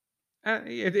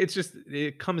 It's just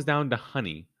it comes down to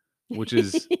honey, which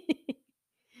is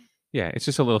yeah, it's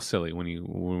just a little silly when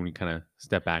you kind of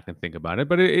step back and think about it,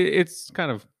 but it's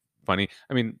kind of funny.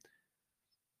 I mean,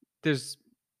 there's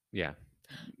yeah.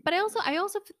 But I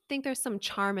also think there's some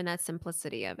charm in that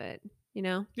simplicity of it, you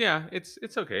know? Yeah, it's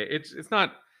okay. It's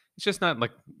not, it's just not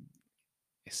like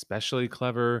especially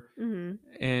clever, Mhm.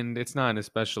 and it's not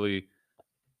especially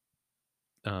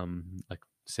like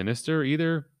sinister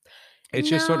either. It's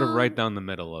just sort of right No. down the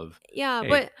middle of, Yeah, hey,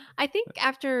 but I think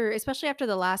after especially after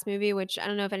the last movie, which I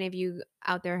don't know if any of you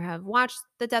out there have watched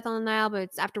The Death on the Nile, but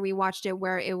it's after we watched it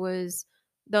where it was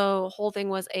the whole thing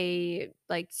was a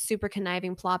like super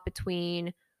conniving plot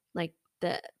between like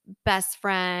the best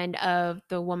friend of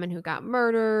the woman who got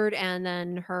murdered and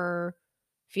then her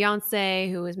fiance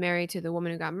who was married to the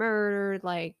woman who got murdered,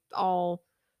 like all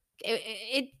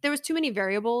there was too many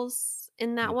variables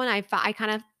in that mm, one. I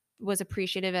kind of was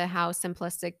appreciative of how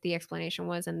simplistic the explanation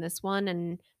was in this one,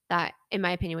 and that, in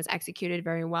my opinion, was executed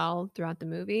very well throughout the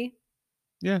movie.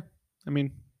 yeah. I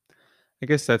mean, I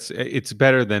guess it's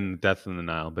better than Death in the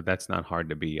Nile, but that's not hard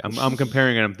to be. I'm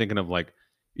comparing it. I'm thinking of like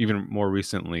even more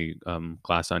recently,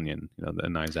 Glass Onion, the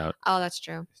Knives Out Oh, that's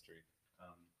true. history,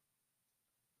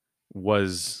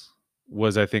 was.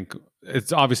 was, I think,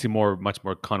 it's obviously much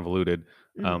more convoluted.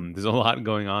 Mhm. There's a lot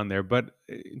going on there, but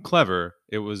clever.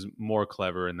 It was more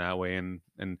clever in that way, and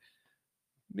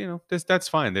that's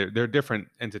fine. They're different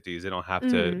entities. They don't have to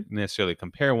Mhm. necessarily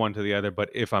compare one to the other. But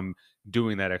if I'm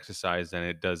doing that exercise, then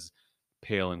it does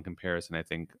pale in comparison, I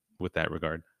think, with that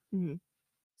regard. Mhm.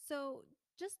 So,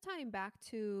 just tying back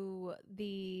to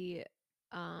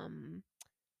um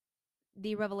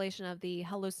the revelation of the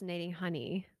hallucinating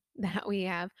honey that we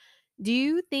have, do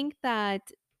you think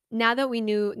that now that we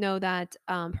know that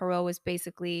Perot was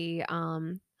basically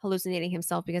hallucinating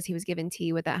himself because he was given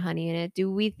tea with that honey in it, do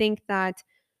we think that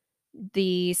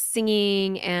the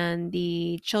singing and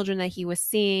the children that he was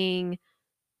seeing,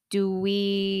 do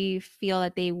we feel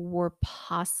that they were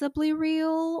possibly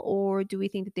real, or do we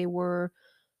think that they were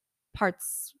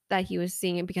parts that he was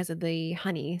seeing because of the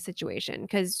honey situation?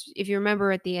 Because if you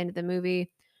remember at the end of the movie,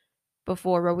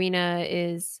 before Rowena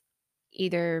is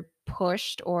either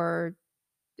pushed or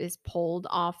is pulled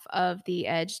off of the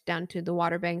edge down to the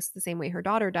water banks the same way her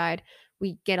daughter died,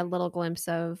 we get a little glimpse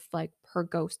of like her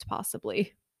ghost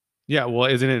possibly. Yeah, well,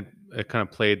 isn't it kind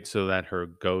of played so that her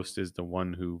ghost is the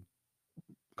one who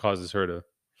causes her to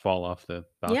fall off the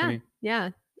Yeah, balcony? yeah.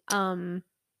 Um,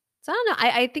 so I don't know.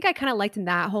 I think I kind of liked in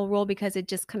that whole role because it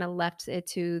just kind of left it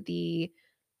to the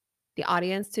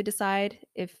audience to decide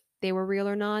if they were real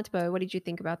or not. But what did you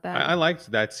think about that? I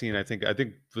liked that scene. I think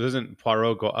doesn't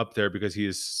Poirot go up there because he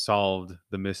has solved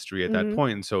the mystery at that Mhm.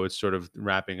 point, and so it's sort of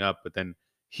wrapping up. But then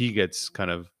he gets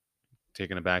kind of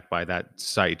taken aback by that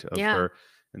sight of Yeah. her,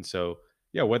 and so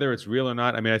yeah, whether it's real or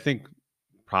not, I mean, I think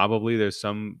probably there's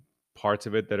some parts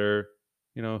of it that are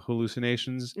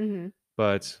hallucinations, Mhm.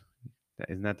 but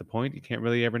isn't that the point? You can't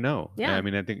really ever know. I Yeah.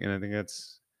 mean, I think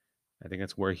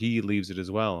that's where he leaves it as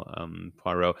well,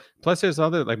 Poirot. Plus, there's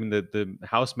other. I mean, the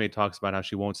housemaid talks about how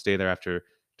she won't stay there after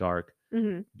dark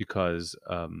Mhm. because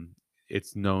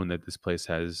it's known that this place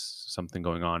has something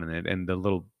going on in it. And the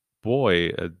little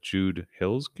boy, Jude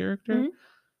Hill's character,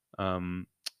 Mhm. um,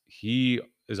 he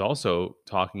is also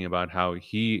talking about how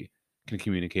he can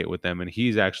communicate with them, and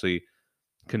he's actually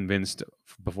convinced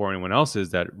before anyone else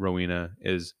is that Rowena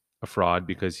is a fraud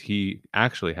because he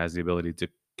actually has the ability to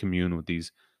commune with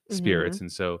these spirits. Mhm.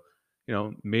 And so,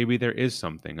 maybe there is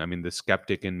something. I mean, the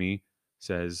skeptic in me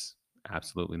says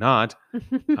absolutely not.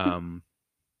 Um,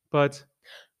 but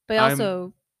But I'm,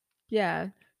 also, yeah.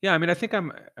 yeah, I mean,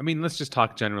 I mean, let's just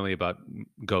talk generally about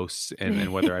ghosts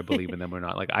and whether I believe in them or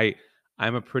not. Like,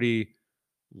 I'm a pretty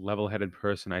level-headed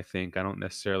person, I think. I don't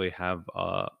necessarily have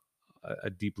a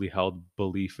deeply held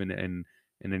belief in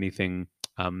anything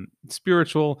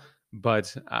spiritual,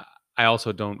 but I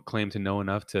also don't claim to know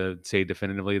enough to say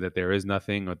definitively that there is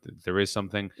nothing or that there is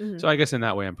something. Mhm. So I guess in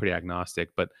that way, I'm pretty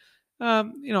agnostic. But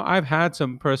I've had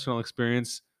some personal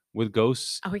experience with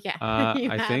ghosts. Oh, yeah. You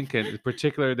I have. think, and in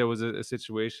particular, there was a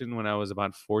situation when I was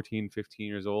about 14, 15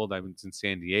 years old. I was in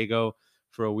San Diego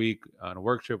for a week on a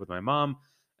work trip with my mom,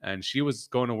 and she was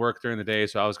going to work during the day,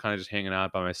 so I was kind of just hanging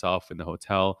out by myself in the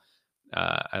hotel.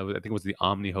 I think it was the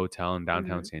Omni Hotel in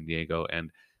downtown Mhm. San Diego,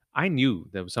 and I knew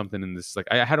there was something in this. Like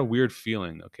I had a weird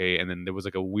feeling, okay, and then there was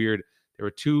like a weird. There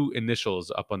were two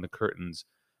initials up on the curtains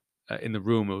in the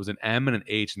room. It was an M and an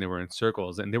H, and they were in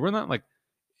circles, and they were not like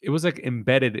it was like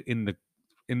embedded in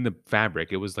the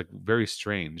fabric. It was like very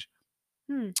strange.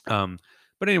 Hmm. Um,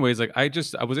 but anyways, like I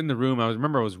was in the room. I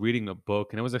was reading a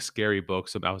book and it was a scary book.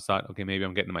 So I was thought, okay, maybe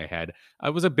I'm getting in my head. I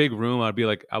was a big room. I'd be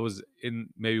like, I was in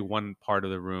maybe one part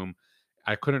of the room.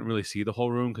 I couldn't really see the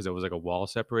whole room because there was like a wall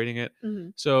separating it.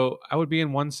 Mhm. So I would be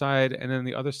in one side and then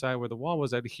the other side where the wall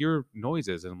was, I'd hear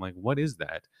noises. And I'm like, what is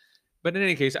that? But in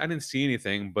any case, I didn't see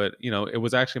anything, but, it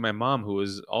was actually my mom who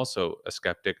was also a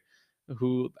skeptic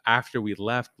who, after we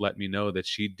left, let me know that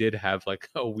she did have, like,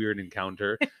 a weird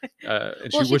encounter,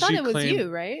 and Well, she thought she it was claimed you,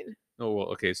 right? oh, well,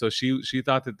 okay, so she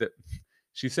thought that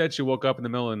she said she woke up in the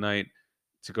middle of the night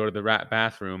to go to the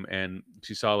bathroom, and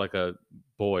she saw, like, a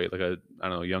boy, like a, I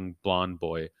don't know, young blonde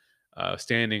boy,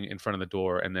 standing in front of the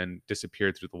door and then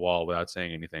disappeared through the wall without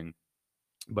saying anything.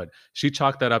 But she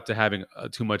chalked that up to having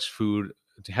too much food,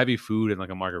 to heavy food, and like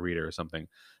a margarita or something.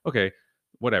 Okay,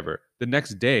 whatever. The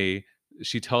next day,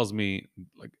 she tells me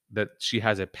like that she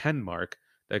has a pen mark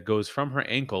that goes from her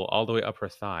ankle all the way up her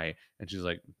thigh, and she's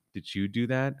like, "Did you do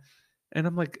that?" And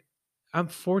I'm like, "I'm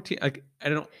 14. Like, I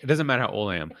don't. It doesn't matter how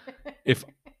old I am. If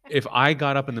if I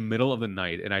got up in the middle of the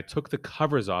night and I took the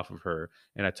covers off of her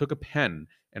and I took a pen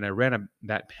and I ran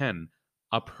that pen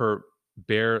up her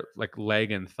bare like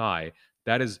leg and thigh,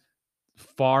 that is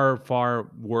far, far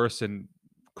worse and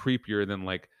creepier than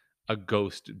like a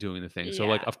ghost doing the thing. So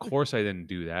like Yeah. of course I didn't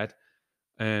do that.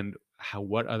 And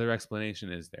what other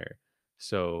explanation is there?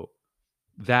 So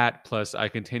that plus I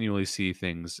continually see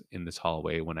things in this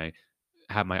hallway when I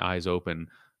have my eyes open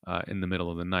in the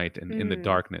middle of the night and in the Mhm.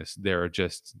 darkness. There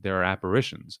are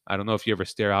apparitions. I don't know if you ever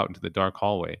stare out into the dark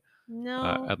hallway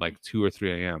No. at like 2 or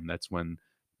 3 a.m. That's when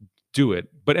do it.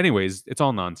 But anyways, it's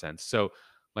all nonsense. So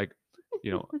like,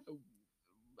 you know,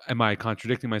 am I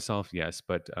contradicting myself? Yes,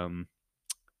 but I don't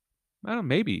know,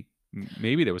 maybe.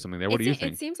 Maybe there was something there. What do you It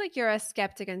think? seems like you're a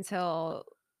skeptic until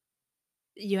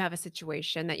you have a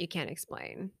situation that you can't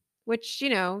explain, which,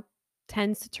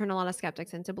 tends to turn a lot of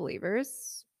skeptics into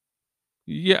believers.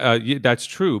 Yeah, yeah, that's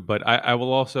true. But I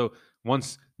will also,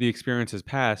 once the experience has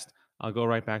passed, I'll go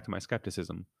right back to my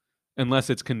skepticism, unless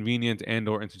it's convenient and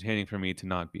or entertaining for me to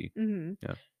not be. Mhm.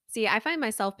 Yeah. See, I find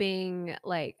myself being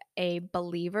like a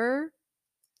believer,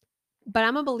 but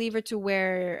I'm a believer to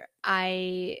where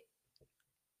I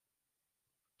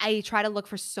try to look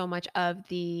for so much of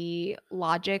the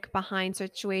logic behind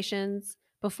situations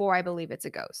before I believe it's a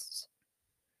ghost.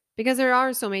 Because there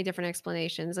are so many different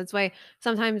explanations. That's why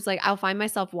sometimes like I'll find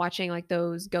myself watching like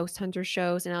those ghost hunter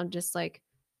shows and I'm just like,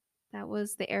 that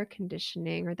was the air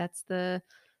conditioning or that's the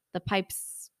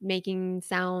pipes making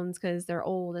sounds because they're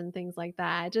old and things like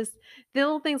that. Just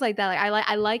little things like that. Like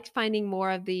I like finding more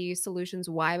of the solutions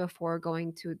why before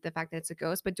going to the fact that it's a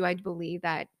ghost. But do I believe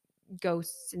that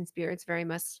ghosts and spirits very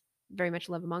much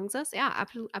live amongst us? Yeah,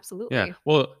 Yeah. absolutely.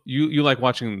 Well, you like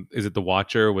watching, is it The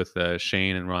Watcher with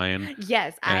Shane and Ryan?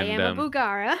 Yes, I And am a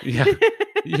Bugara. yeah.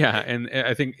 Yeah, and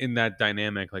I think in that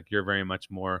dynamic, like you're very much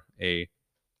more a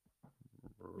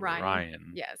Ryan.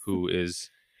 Ryan Yes. who is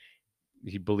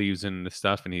he believes in the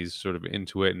stuff and he's sort of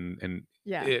into it and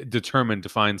Yeah. determined to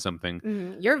find something.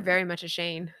 Mhm. You're very much a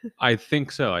Shane. I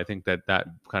think so. I think that that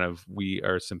kind of we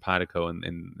are simpatico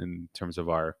in terms of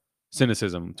our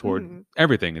cynicism toward Mhm.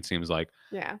 everything. It seems like,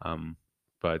 Yeah. um,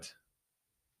 but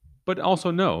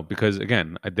also no, because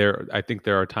again, I think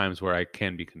there are times where I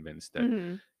can be convinced that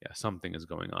Mhm. yeah something is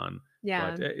going on.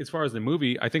 Yeah. But as far as the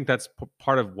movie, I think that's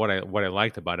part of what I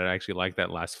liked about it. I actually like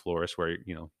that last flourish where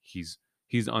he's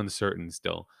uncertain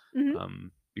still,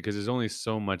 Mhm. because there's only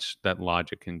so much that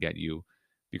logic can get you,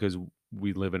 because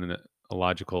we live in a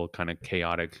logical kind of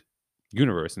chaotic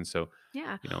universe, and so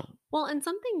Yeah. you know, Well, and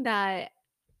something that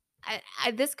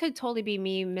this could totally be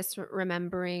me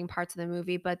misremembering parts of the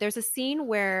movie, but there's a scene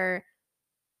where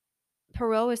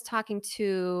Perot is talking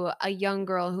to a young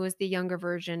girl who is the younger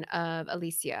version of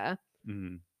Alicia.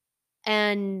 mm,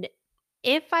 And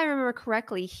if I remember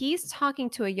correctly, he's talking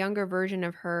to a younger version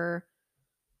of her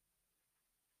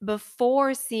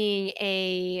before seeing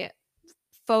a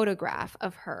photograph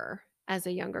of her as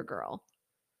a younger girl.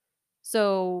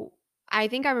 So I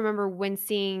think I remember when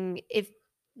seeing, if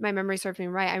my memory serves me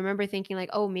right, I remember thinking like,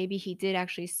 oh, maybe he did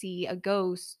actually see a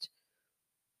ghost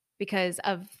because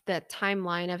of the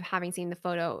timeline of having seen the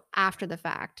photo after the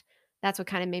fact. That's what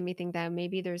kind of made me think that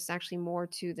maybe there's actually more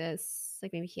to this.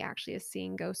 Like maybe he actually is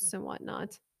seeing ghosts and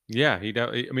whatnot. yeah,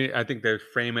 I mean, I think they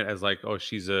frame it as like, oh,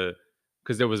 she's a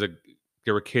because there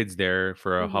were kids there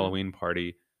for a Hmm. Halloween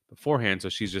party beforehand, so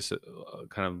she's just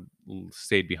kind of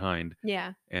stayed behind,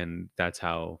 Yeah. and that's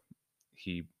how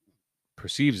he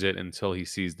perceives it until he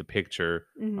sees the picture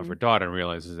of Hmm. her daughter and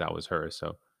realizes that was her.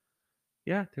 So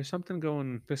yeah, there's something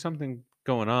going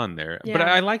on there. But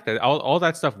Yeah. I like that. All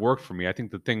that stuff worked for me. I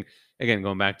think the thing again,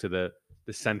 going back to the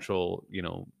central,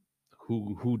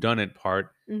 who done it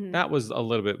part, Hmm. that was a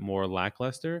little bit more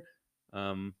lackluster.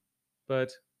 Um,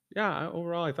 but yeah,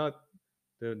 overall I thought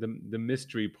the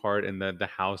mystery part and the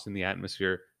house and the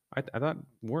atmosphere I thought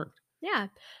worked. Yeah.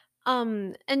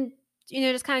 And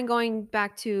just kind of going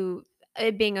back to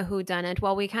it being a who done it.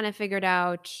 Well, we kind of figured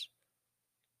out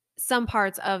some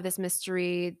parts of this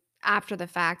mystery after the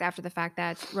fact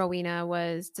that Rowena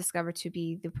was discovered to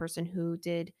be the person who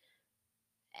did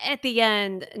at the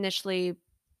end initially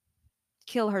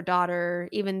kill her daughter,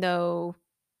 even though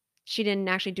she didn't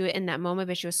actually do it in that moment,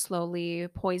 but she was slowly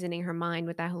poisoning her mind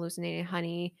with that hallucinated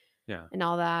honey Yeah. and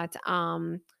all that.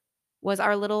 Was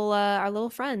our little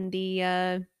friend,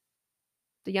 the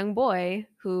young boy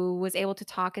who was able to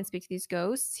talk and speak to these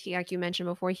ghosts. He, like you mentioned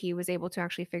before, he was able to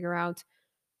actually figure out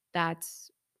that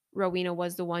Rowena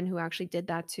was the one who actually did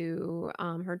that to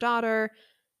her daughter.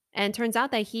 And turns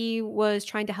out that he was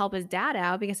trying to help his dad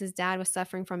out because his dad was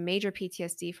suffering from major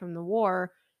PTSD from the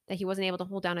war, that he wasn't able to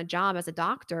hold down a job as a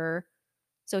doctor.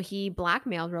 So he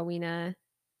blackmailed Rowena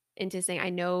into saying, I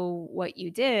know what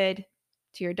you did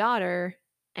to your daughter.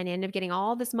 And he ended up getting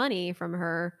all this money from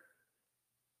her.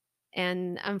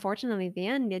 And unfortunately, at the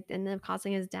end, it ended up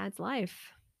costing his dad's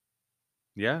life.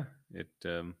 Yeah. It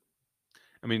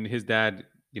I mean his dad,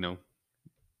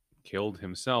 killed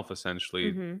himself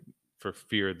essentially Hmm. for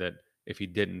fear that if he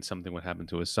didn't, something would happen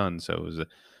to his son. So it was a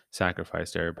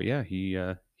sacrifice there. But yeah, he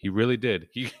really did.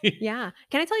 He Yeah.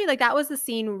 Can I tell you, like, that was the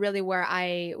scene really where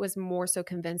I was more so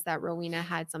convinced that Rowena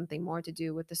had something more to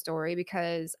do with the story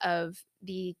because of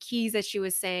the keys that she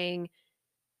was saying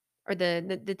or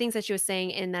the things that she was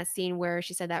saying in that scene where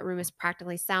she said that room is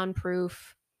practically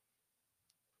soundproof.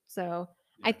 So,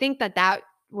 I yeah. think that that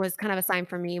was kind of a sign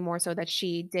for me more so that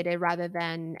she did it rather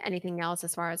than anything else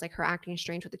as far as, like, her acting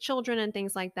strange with the children and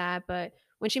things like that, but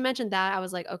when she mentioned that, I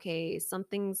was like, "Okay,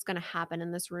 something's gonna happen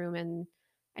in this room, and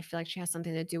I feel like she has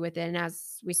something to do with it," and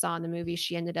as we saw in the movie,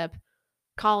 she ended up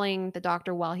calling the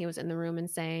doctor while he was in the room and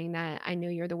saying that, "I knew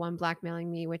you're the one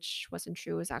blackmailing me," which wasn't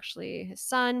true, it was actually his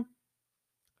son,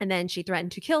 and then she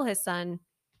threatened to kill his son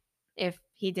if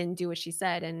he didn't do what she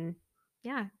said, and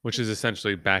yeah, Which is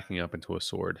essentially backing up into a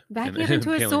sword and backing up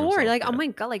into a impaling sword, himself. like, oh Yeah, my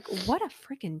god, like, what a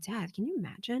freaking dad, can you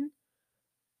imagine?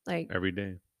 Like, every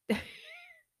day,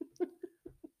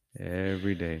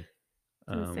 every day.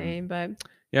 it's insane, but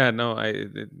Yeah, no,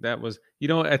 that was,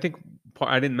 I think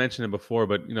I didn't mention it before,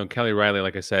 but Kelly Riley,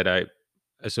 like I said, I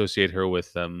associate her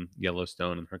with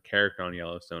Yellowstone, and her character on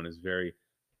Yellowstone is very,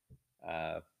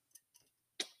 uh,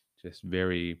 just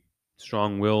very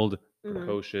strong-willed, mhm.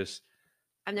 precocious,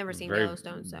 I've never seen very,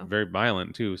 Yellowstone, so very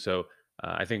violent too. So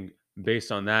I think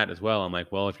based on that as well, I'm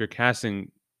like, well, if you're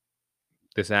casting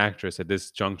this actress at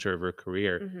this juncture of her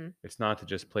career, mhm. it's not to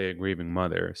just play a grieving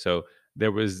mother. So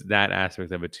there was that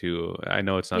aspect of it too. I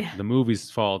know it's not Yeah. the movie's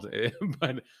fault,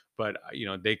 but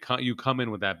you come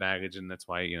in with that baggage, and that's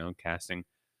why casting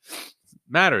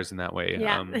matters in that way.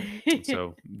 Yeah.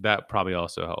 So that probably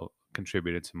also helped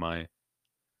contributed to my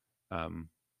um,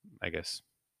 I guess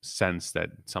sense that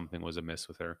something was amiss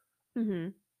with her.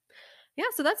 Mhm. Yeah,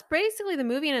 so that's basically the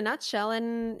movie in a nutshell,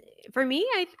 and for me,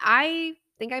 I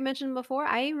think I mentioned before,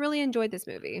 I really enjoyed this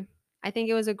movie. I think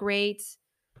it was a great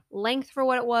length for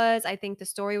what it was, I think the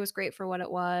story was great for what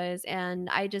it was, and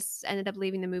I just ended up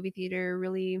leaving the movie theater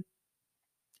really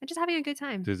just having a good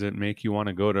time, Does it make you want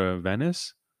to go to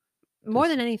Venice? more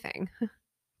Just than anything.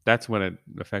 That's what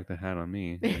effect it had on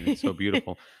me. I mean, it's so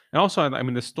beautiful. And also, I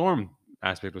mean, the storm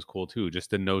aspect was cool too. Just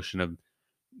the notion of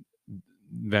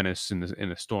Venice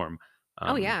in a storm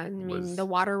Oh, yeah, I mean, the was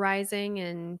water rising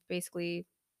and basically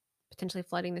potentially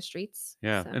flooding the streets,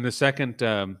 yeah. so And the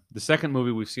second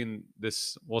movie we've seen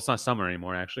this, well, it's not summer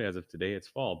anymore. Actually, as of today, it's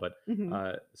fall. But mhm.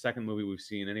 the second movie we've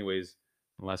seen, anyways,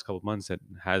 in the last couple of months that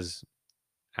has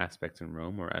aspects in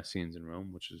Rome or scenes in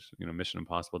Rome, which is Mission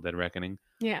Impossible: Dead Reckoning,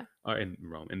 Yeah. or in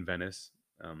Rome, in Venice,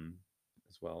 um,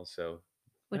 as well. So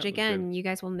Which that was good. again, you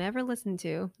guys will never listen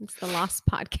to. It's the Lost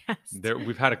podcast. There,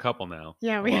 we've had a couple now,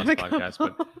 Yeah, a we have a lost podcast,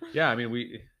 but couple. yeah, I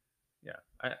mean,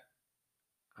 yeah,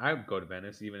 I would go to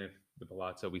Venice even if the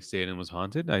palazzo we stayed in was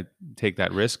haunted. I take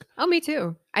that risk. Oh, me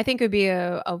too. I think it would be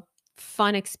a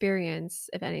fun experience,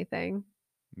 if anything.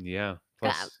 Yeah. Uh,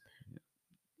 Plus,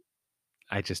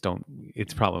 I just don't.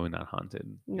 It's probably not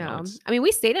haunted. no. It's I mean,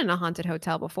 we stayed in a haunted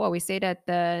hotel before. We stayed at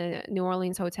the New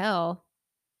Orleans Hotel,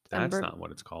 that's Bur not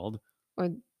what it's called. or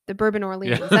the Bourbon Yeah.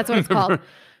 Orleans. That's what it's called. I was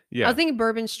Yeah. thinking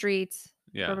Bourbon Street,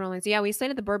 Yeah. Bourbon Orleans. Yeah, we stayed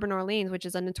at the Bourbon Orleans, which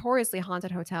is a notoriously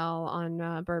haunted hotel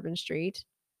on Bourbon Street.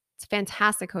 It's a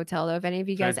fantastic hotel, though. If any of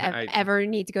you guys Fantastic. ever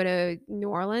need to go to New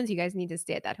Orleans, you guys need to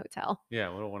stay at that hotel. Yeah.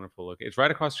 What a wonderful look. It's right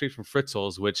across the street from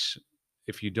Fritzl's, which,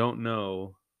 if you don't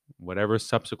know, whatever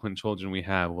subsequent children we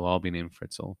have will all be named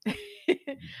Fritzl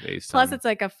based Plus, on. it's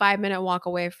like a 5-minute walk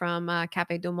away from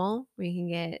Cafe Du Monde, where you can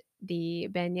get the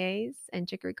beignets and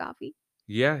chicory coffee.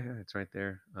 Yeah, yeah, it's right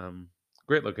there.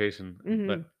 Great location. But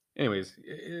Mhm. anyways,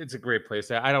 it's a great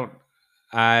place. I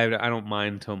don't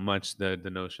mind so much the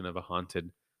notion of a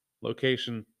haunted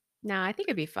location. No, I think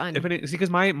it'd be If fun. it is, because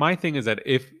my thing is that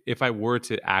if I were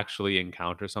to actually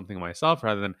encounter something myself,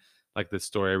 rather than like the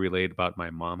story I relayed about my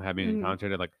mom having Mhm.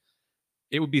 encountered it, like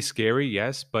it would be scary,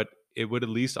 yes, but it would at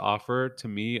least offer to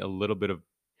me a little bit of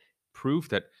proof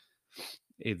that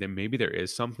then maybe there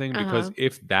is something, because Uh-huh.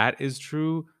 if that is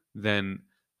true, then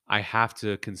I have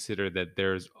to consider that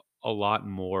there's a lot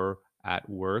more at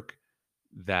work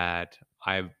that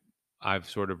I've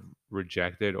sort of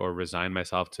rejected or resigned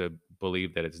myself to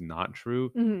believe that it's not true.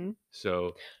 Mhm.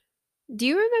 So Do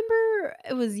you remember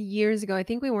it was years ago, I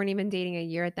think we weren't even dating a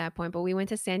year at that point, but we went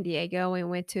to San Diego and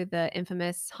went to the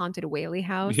infamous haunted Whaley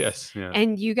House, yes, yeah.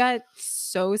 and you got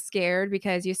so scared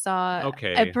because you saw a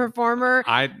Okay. performer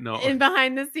I know. in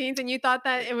behind the scenes and you thought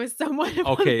that it was someone from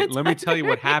Okay, the let me tell you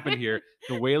what happened Titanic. here.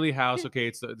 The Whaley House, okay,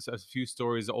 it's a few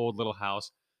stories old little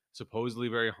house, supposedly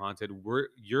very haunted.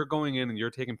 You're going in and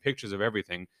you're taking pictures of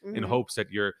everything in Mhm. hopes that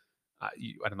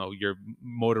I don't know, your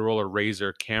Motorola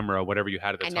Razor camera, whatever you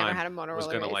had at the I never time, had a was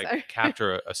Motorola gonna like Razr.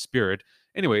 capture a spirit.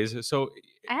 Anyways, so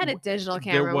I had a digital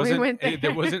there camera when we wasn't went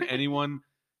there there. wasn't anyone,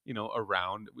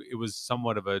 around. It was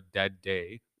somewhat of a dead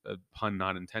day, pun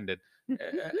not intended,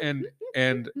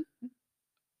 and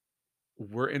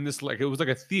we're in this, like, it was like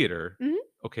a theater,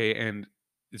 Mhm. okay, and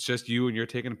it's just you, and you're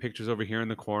taking pictures over here in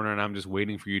the corner, and I'm just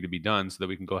waiting for you to be done so that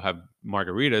we can go have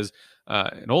margaritas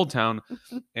in Old Town.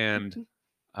 And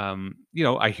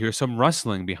I hear some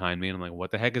rustling behind me, and I'm like,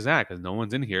 "What the heck is that?" Because no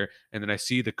one's in here. And then I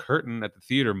see the curtain at the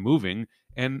theater moving,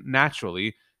 and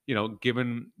naturally,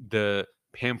 given the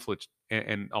pamphlet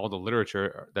and all the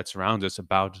literature that surrounds us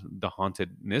about the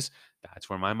hauntedness, that's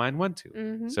where my mind went to.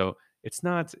 Mhm. So it's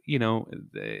not,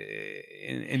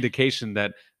 the indication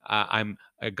that I'm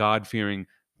a God fearing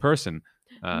person,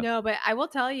 uh, No, but I will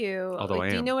tell you, although like, I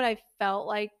do you know am. what I felt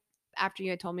like after you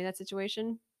had told me that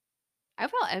situation? I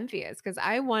felt envious because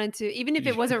I wanted to, even if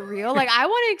it wasn't real, like, I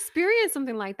wanna experience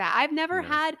something like that. I've never Yeah.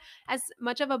 had, as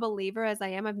much of a believer as I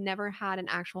am, I've never had an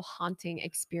actual haunting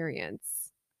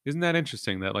experience. Isn't that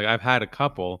interesting that, like, I've had a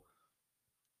couple,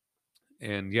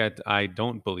 and yet I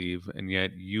don't believe, and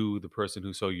yet you, the person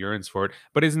who so yearns for it.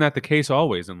 But isn't that the case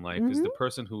always in life? Is Mhm, the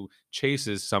person who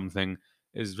chases something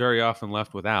is very often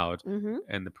left without, mhm.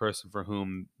 and the person for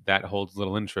whom that holds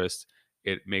little interest,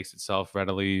 it makes itself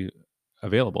readily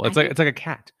available. I It's like think it's like a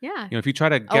cat. yeah. If you try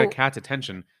to get a Oh, cat's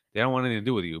attention, they don't want anything to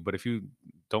do with you. But if you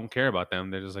don't care about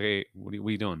them, they're just like, "Hey, what are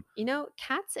you doing?"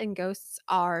 cats and ghosts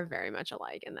are very much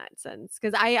alike in that sense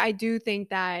because I do think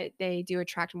that they do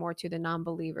attract more to the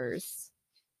non-believers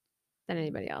than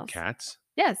anybody else. Cats?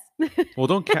 Yes. Well,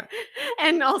 don't cat.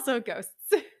 And also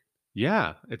ghosts.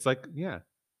 Yeah, it's like, yeah,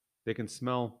 they can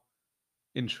smell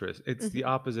interest. It's the Mhm.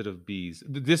 opposite of bees.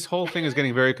 This whole thing is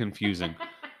getting very confusing.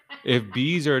 If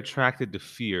bees are attracted to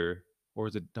fear, or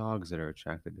is it dogs that are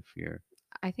attracted to fear?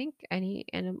 I think any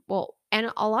animal, well,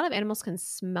 and a lot of animals can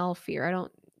smell fear. I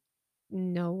don't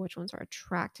know which ones are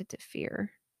attracted to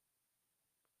fear.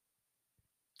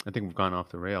 I think we've gone off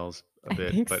the rails a I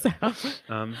bit, think but so.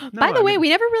 no, By I the way, mean, we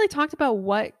never really talked about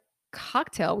what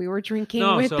cocktail we were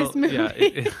drinking no. with this So yeah,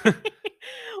 movie.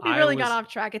 We I really got was, off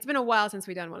track. It's been a while since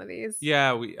we've done one of these.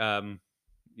 yeah,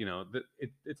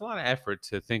 it's a lot of effort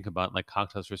to think about like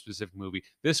cocktails for a specific movie.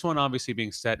 This one obviously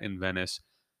being set in Venice,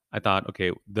 I thought,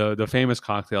 okay, the famous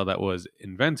cocktail that was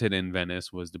invented in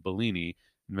Venice was the Bellini,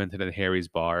 invented at Harry's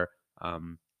bar.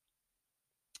 Um,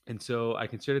 And so I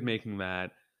considered making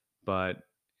that, but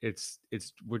it's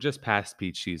we're just past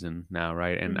peach season now,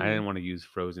 right? And I Mhm. didn't want to use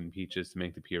frozen peaches to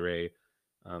make the puree.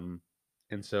 Um,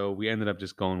 and so we ended up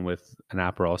just going with an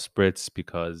Aperol spritz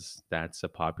because that's a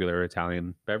popular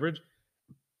Italian beverage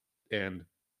and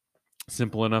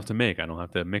simple enough to make. I don't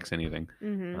have to mix anything.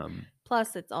 Mhm. Um,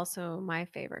 Plus, it's also my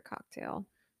favorite cocktail.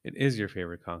 it is your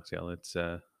favorite cocktail.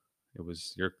 It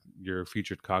was your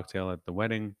featured cocktail at the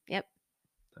wedding. Yep.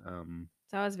 Um,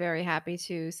 So I was very happy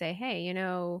to say, "Hey,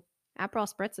 Aperol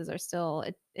spritzes are still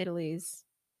Italy's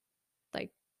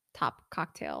like top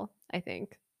cocktail, I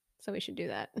think. So we should do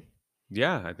that."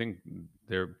 Yeah, I think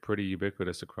they're pretty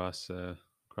ubiquitous across the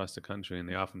country, and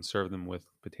they often serve them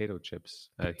with potato chips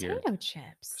here. Potato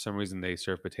For chips. some reason, they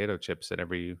serve potato chips at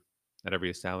every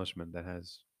establishment that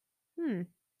has Hmm.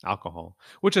 alcohol,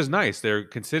 which is nice. They're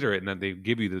considerate in that they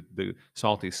give you the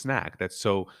salty snack that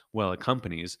so well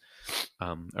accompanies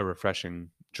a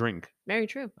refreshing drink. Very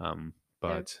true. Um,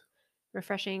 The but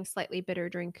refreshing, slightly bitter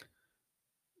drink.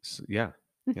 yeah,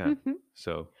 yeah.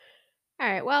 So All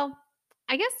right. Well,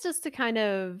 I guess just to kind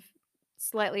of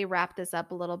slightly wrap this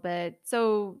up a little bit.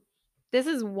 So, this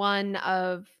is one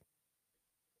of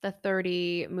the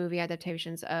 30 movie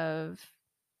adaptations of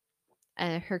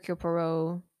a Hercule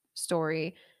Poirot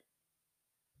story.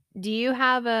 Do you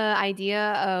have an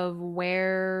idea of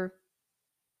where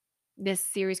this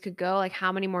series could go? Like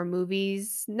how many more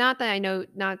movies? Not that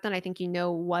I think you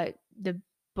know what the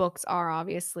books are,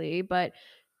 obviously, but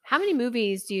how many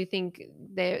movies do you think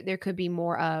there could be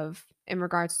more of in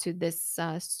regards to this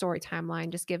story timeline,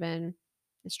 just given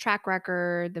its track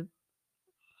record? The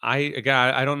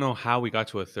I don't know how we got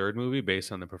to a third movie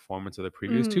based on the performance of the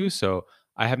previous two, Mhm, so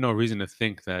I have no reason to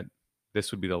think that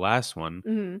this would be the last one.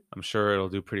 mhm, I'm sure it'll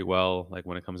do pretty well, like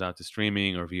when it comes out to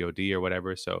streaming or VOD or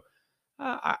whatever. So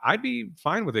I'd be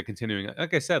fine with it continuing.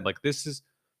 Like I said, like there's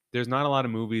not a lot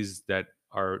of movies that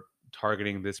are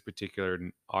targeting this particular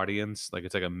audience. Like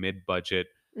it's like a mid-budget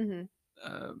mhm.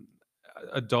 um,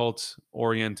 adult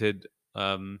oriented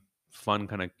fun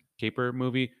kind of caper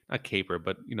movie, not caper,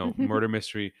 but murder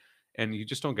mystery, and you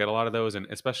just don't get a lot of those, and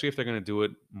especially if they're going to do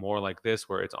it more like this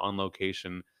where it's on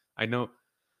location. I know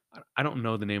I don't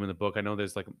know the name of the book. I know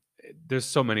there's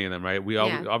so many of them, right? We all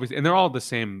Yeah. obviously, and they're all the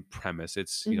same premise.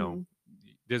 It's Mhm.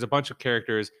 there's a bunch of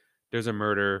characters, there's a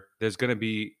murder. There's gonna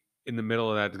be in the middle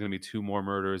of that, there's gonna be 2 more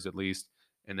murders at least,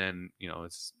 and then,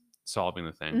 it's solving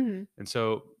the thing. Mhm. And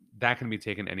so that can be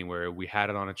taken anywhere. We had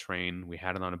it on a train, we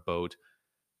had it on a boat,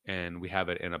 and we have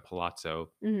it in a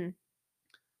palazzo. Mhm.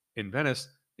 In Venice,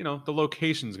 the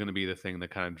location is gonna be the thing that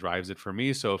kinda drives it for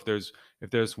me. So if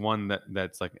there's one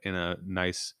that's, like, in a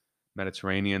nice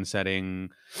Mediterranean setting,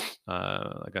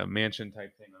 like a mansion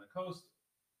type thing on the coast.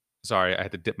 Sorry, I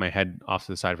had to dip my head off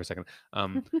to the side for a second.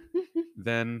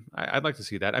 Then I'd like to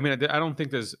see that. I mean, I don't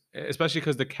think there's, especially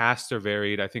because the casts are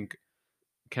varied. I think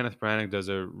Kenneth Branagh does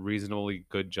a reasonably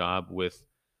good job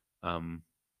um,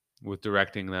 with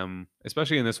directing them,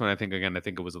 especially in this one. I think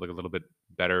it was like a little bit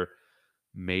better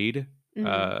made, Mhm.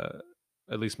 uh,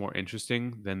 at least more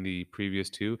interesting than the previous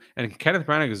two. And Kenneth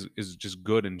Branagh is just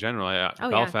good in general. Oh, yeah.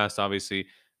 Belfast, obviously, I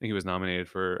think he was nominated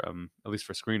for at least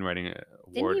for screenwriting Didn't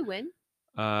award. he win?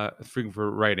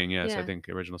 For writing, yes, I Yeah. think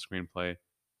original screenplay,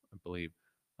 I believe.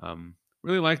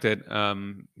 Really liked it.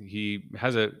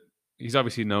 He's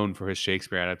obviously known for his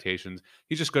Shakespeare adaptations.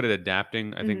 He's just good at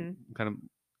adapting, I think, Mhm. kind of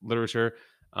literature.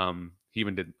 He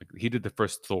did the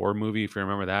first Thor movie, if you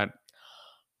remember that.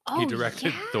 He Oh,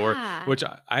 directed Thor, yeah. which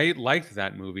I liked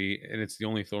that movie, and it's the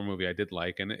only Thor movie I did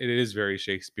like, and it is very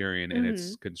Shakespearean in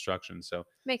its Mhm. construction. So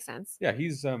Makes sense. yeah,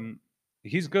 he's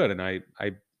good, and I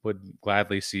would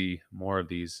gladly see more of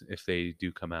these if they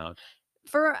do come out.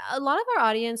 For a lot of our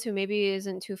audience who maybe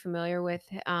isn't too familiar with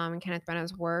Kenneth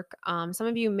Branagh's work, some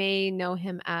of you may know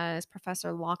him as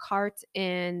Professor Lockhart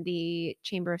in the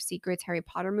Chamber of Secrets Harry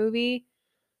Potter movie.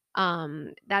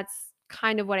 That's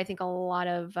kind of what I think a lot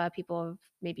of people of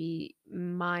maybe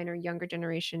mine or younger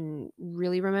generation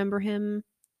really remember him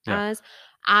Yeah. as.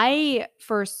 I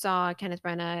first saw Kenneth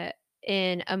Branagh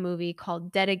in a movie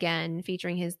called Dead Again,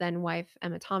 featuring his then wife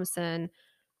Emma Thompson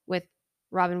with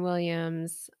Robin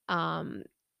Williams.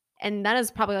 And that is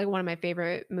probably like one of my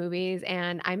favorite movies.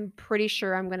 And I'm pretty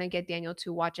sure I'm gonna get Daniel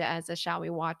to watch it as a shall we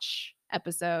watch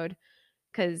episode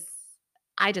because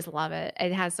I just love it.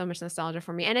 It has so much nostalgia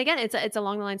for me. And again, it's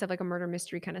along the lines of like a murder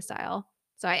mystery kind of style.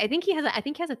 So I think he has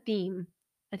a theme,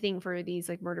 a thing for these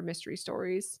like murder mystery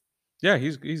stories. Yeah,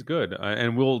 he's good,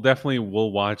 and we'll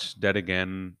watch Dead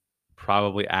Again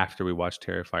probably after we watch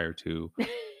Terrifier 2.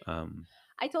 Um,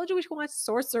 I told you we should watch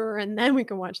Sorcerer and then we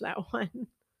can watch that one.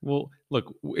 well,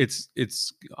 look, it's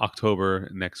October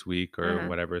next week or Uh-huh.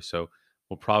 whatever, so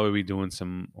we'll probably be doing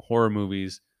some horror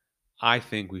movies. I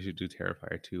think we should do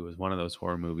Terrifier 2 as one of those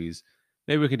horror movies.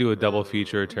 Maybe we could do a double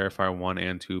feature, Mm, Terrifier 1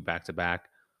 and 2 back to back.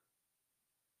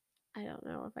 I don't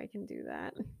know if I can do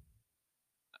that.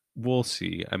 We'll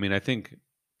see. I mean, I think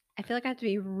I feel like I have to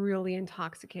be really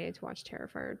intoxicated to watch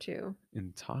Terrifier 2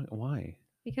 why?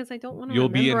 because I don't wanna You'll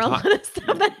be remember a into lot of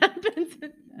stuff that happens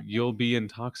in that. you'll be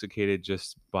intoxicated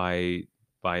just by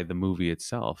the movie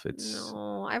itself. It's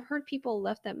No, I've heard people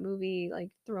left that movie, like,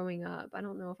 throwing up. I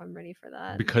don't know if I'm ready for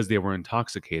that. because they were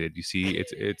intoxicated. You see, it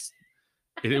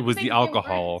I was the think they were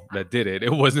alcohol that did it.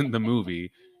 It wasn't the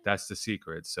movie. That's the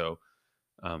secret. So,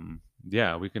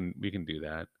 yeah, we can do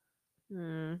that.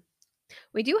 Hmm.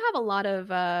 We do have a lot of,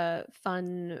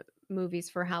 fun movies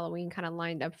for Halloween kinda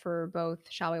lined up for both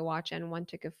Shall We Watch and One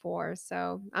Ticket For,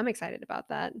 so I'm excited about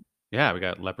that. Yeah, we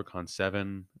got Leprechaun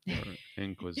 7, or I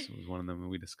think was one of them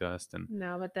we discussed, and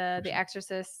No, but the actually,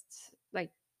 Exorcist,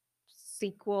 like,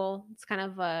 sequel, it's kind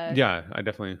of a yeah, I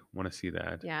definitely want to see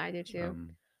that. yeah, I do too.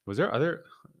 Um, was there other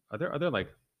are there other like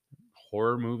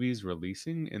horror movies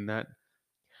releasing in that?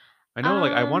 I know,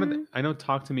 like Um I know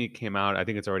Talk to Me came out. I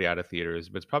think it's already out of theaters,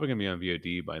 but it's probably gonna be on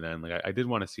VOD by then. Like I did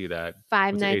want to see that.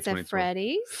 Five Was it Nights at A24?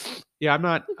 Freddy's. Yeah, I'm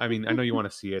not. I mean, I know you want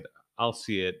to see it. I'll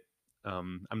see it.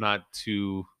 I'm not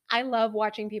too I love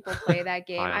watching people play that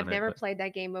game. high I've on it, never but played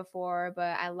that game before,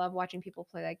 but I love watching people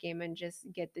play that game and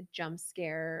just get the jump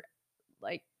scare,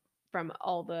 like, from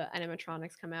all the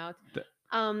animatronics come out. th-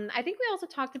 I think we also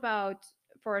talked about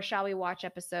for a Shall We Watch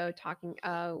episode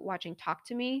watching Talk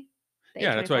to Me, the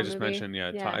yeah, that's what I A24 just movie. mentioned.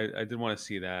 Yeah, Yeah. I did want to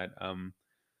see that.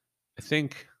 I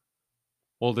think.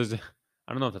 Well,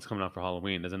 I don't know if that's coming out for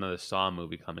Halloween. There's another Saw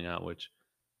movie coming out, which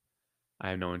I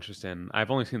have no interest in.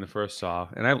 I've only seen the first Saw,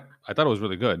 and I thought it was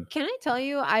really good. Can I tell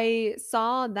you, I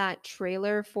saw that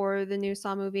trailer for the new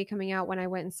Saw movie coming out when I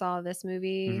went and saw this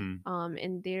movie Hmm.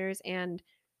 in theaters, and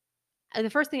the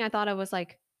first thing I thought of was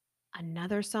like,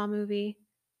 another Saw movie?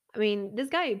 I mean, this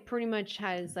guy pretty much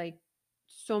has, like,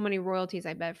 so many royalties,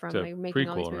 I bet, It's from, a like, making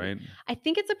all these prequel, movies. right? I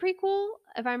think it's a prequel,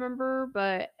 if I remember,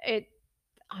 but it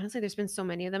honestly, there's been so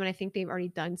many of them, and I think they've already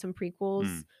done some Hmm.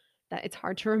 prequels that it's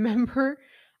hard to remember.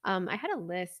 I had a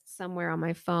list somewhere on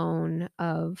my phone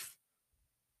of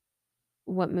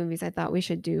what movies I thought we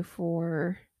should do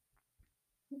for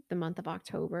the month of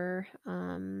October.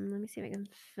 Let me see if I can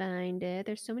find it.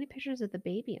 There's so many pictures of the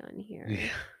baby on Yeah. here.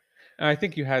 I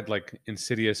think you had like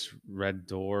Insidious Red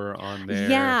Door on there,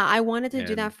 Yeah, I wanted to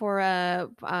do that and for a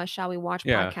Shall We Watch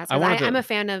yeah, podcast I because wanted I'm a to.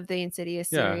 fan of the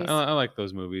Insidious Yeah, series. I like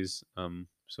those movies.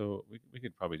 So we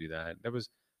could probably do that. There was,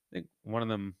 I think, one of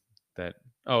them that.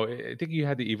 Oh, I think you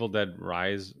had the Evil Dead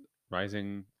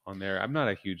Rising on there. I'm not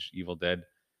a huge Evil Dead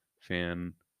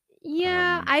fan.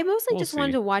 Yeah, I mostly We'll just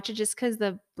wanted see. to watch it just because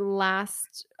the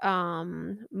last,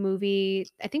 movie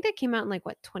I think that came out in, like,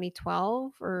 what,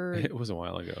 2012 or It was a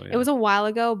while ago. it Yeah. was a while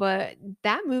ago, but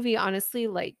that movie honestly,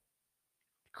 like,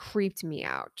 creeped me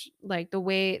out. Like, the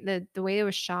way it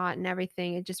was shot and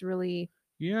everything, it just really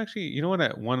You actually, you know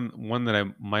what? One that I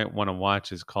might want to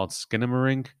watch is called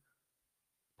Skinamarink.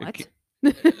 It what? ca-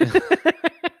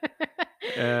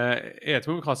 yeah, it's a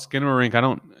movie called Skinamarink. I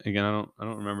don't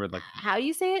remember like How do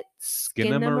you say it?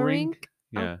 Skinamarink. Skinamarink?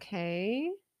 Yeah, Okay.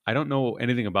 I don't know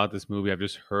anything about this movie. I've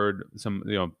just heard some,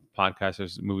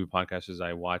 podcasters, movie podcasters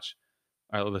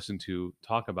I listen to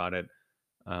talk about it.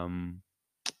 Um,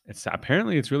 it's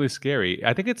apparently it's really scary.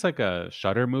 I think it's like a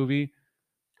Shutter movie.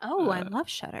 Oh, I Uh, love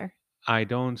Shudder. I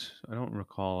don't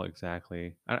recall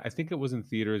exactly. I think it was in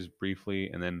theaters briefly,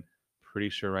 and then pretty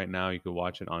sure right now you could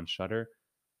watch it on Shutter.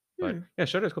 But Hmm. yeah,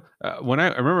 Shutter is cool. I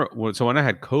remember, so when I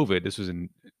had COVID, this was in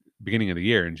beginning of the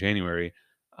year in January.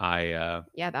 I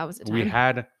Yeah, that was the we time.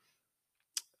 had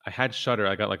I had Shutter.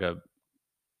 I got like a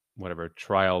whatever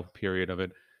trial period of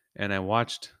it, and I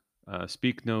watched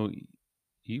Speak No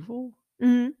Evil.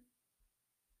 Mhm.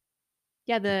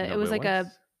 Yeah, the it No, was wait, like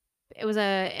what? it was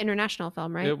a international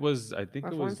film, right? It was. I Or think a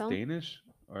it foreign was film? Danish,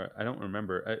 or I don't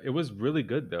remember. It was really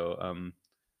good though.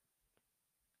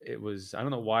 It was. I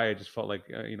don't know why. I just felt like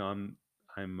I'm.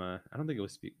 I don't think it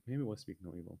was Speak. Maybe it was Speak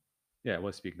No Evil. Yeah, it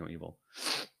was Speak No Evil.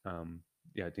 Um,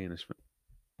 yeah, Danish.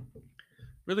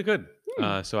 Really good.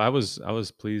 Hmm. So I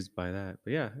was pleased by that.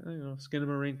 But yeah,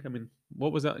 Skinamarink. I mean,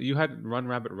 what was that? You had Run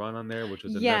Rabbit Run on there, which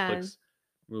was a Yeah. Netflix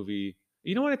movie.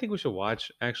 You know what I think we should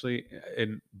watch actually,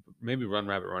 and maybe Run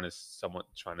Rabbit Run is somewhat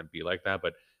trying to be like that,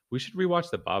 but we should rewatch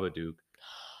the Babadook.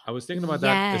 I was thinking about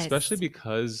that, especially Yes.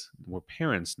 because we're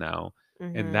parents now,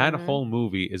 and that Mhm. whole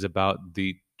movie is about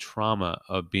the trauma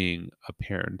of being a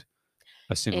parent,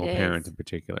 a It single parent is. in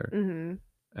particular, Mhm.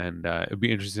 and it'd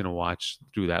be interesting to watch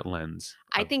through that lens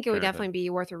I of think it would parenthood. definitely be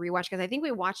worth a rewatch because I think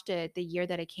we watched it the year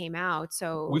that it came out,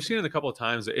 so We've seen it a couple of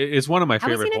times. It's one of my have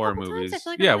we favorite seen it a horror couple times? I feel movies.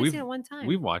 like I've Yeah, only seen it one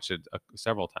we've time. watched it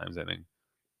several times. I think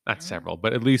not Ah, several,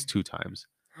 but at least two times.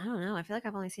 I don't know. I feel like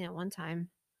I've only seen it one time,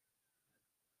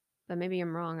 but maybe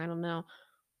I'm wrong. I don't know.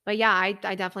 But yeah, I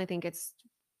definitely think it's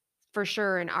for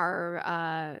sure in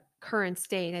our, current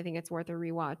state, I think it's worth a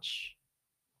rewatch.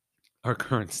 Our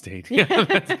current state, yeah,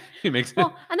 Yeah. it makes it.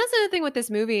 Well, and that's the other thing with this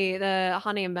movie, The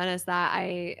Haunting in Venice, that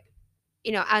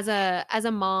as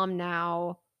a mom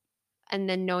now, and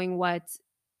then knowing what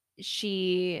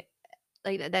she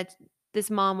that this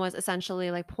mom was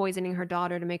essentially like poisoning her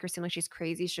daughter to make her seem like she's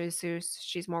crazy.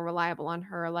 She's more reliable on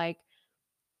her. Like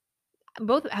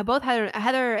both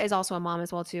Heather is also a mom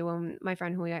as well too. My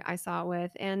friend who I saw it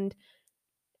with, and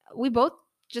we both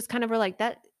just kind of were like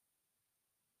that's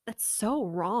so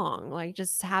wrong, like,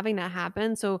 just having that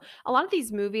happen. So, a lot of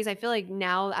these movies, I feel like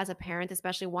now as a parent,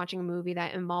 especially watching a movie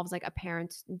that involves, like, a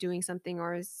parent doing something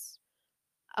or is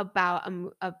about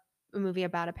a movie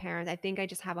about a parent, I think I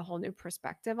just have a whole new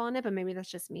perspective on it, but maybe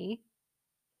that's just me.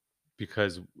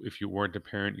 Because if you weren't a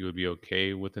parent, you would be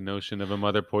okay with the notion of a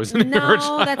mother poisoning her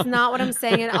No, that's child. not what I'm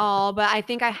saying at all, but I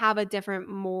think I have a different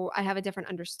Yeah,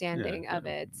 understanding yeah. of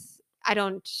it. I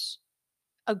don't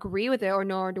agree with it or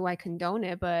nor do I condone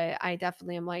it, but I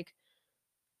definitely am like,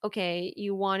 okay,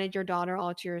 you wanted your daughter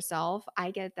all to yourself. I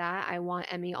get that. I want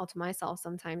Emmy all to myself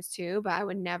sometimes too, but I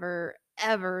would never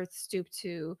ever stoop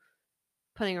to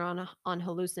putting her on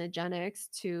hallucinogenics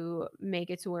to make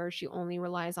it to where she only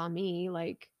relies on me.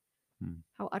 Like, Hmm.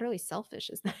 how utterly selfish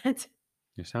is that?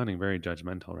 You're sounding very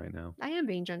judgmental right now. I am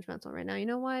being judgmental right now. You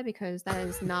know why? Because that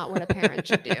is not what a parent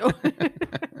should do.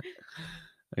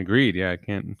 Agreed. Yeah, I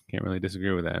can't really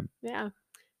disagree with that. Yeah.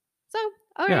 So,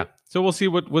 all Yeah. right. So we'll see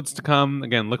what's to come.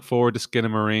 Again, look forward to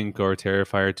Skinamarink or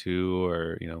Terrifier 2,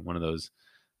 or one of those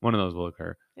will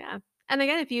occur. Yeah. And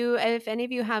again, if any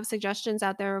of you have suggestions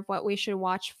out there of what we should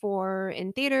watch for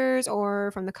in theaters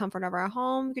or from the comfort of our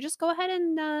home, you could just go ahead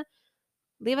and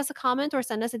leave us a comment or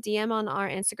send us a DM on our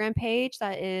Instagram page.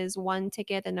 That is one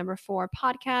ticket, the number four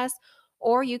podcast.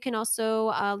 Or you can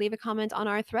also leave a comment on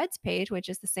our threads page, which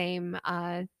is the same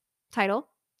title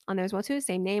on there as well, too,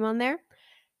 same name on there.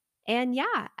 And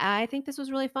yeah, I think this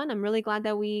was really fun. I'm really glad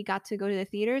that we got to go to the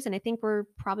theaters, and I think we're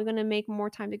probably going to make more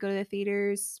time to go to the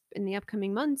theaters in the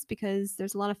upcoming months because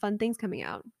there's a lot of fun things coming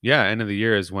out. Yeah, end of the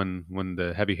year is when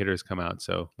the heavy hitters come out,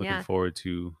 so looking Yeah. forward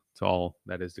to all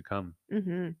that is to come.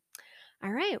 Mhm.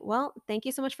 All right. Well, thank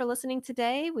you so much for listening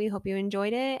today. We hope you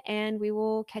enjoyed it, and we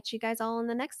will catch you guys all in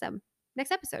the next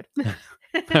episode.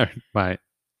 Alright, bye.